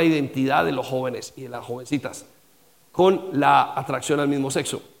 dañar la identidad de los jóvenes y de las jovencitas con la atracción al mismo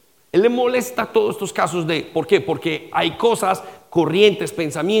sexo. Él le molesta todos estos casos de, ¿por qué? Porque hay cosas, corrientes,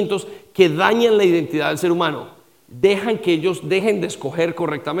 pensamientos que dañan la identidad del ser humano, dejan que ellos dejen de escoger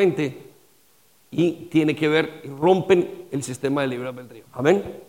correctamente y tiene que ver, rompen el sistema de libre albedrío. Amén.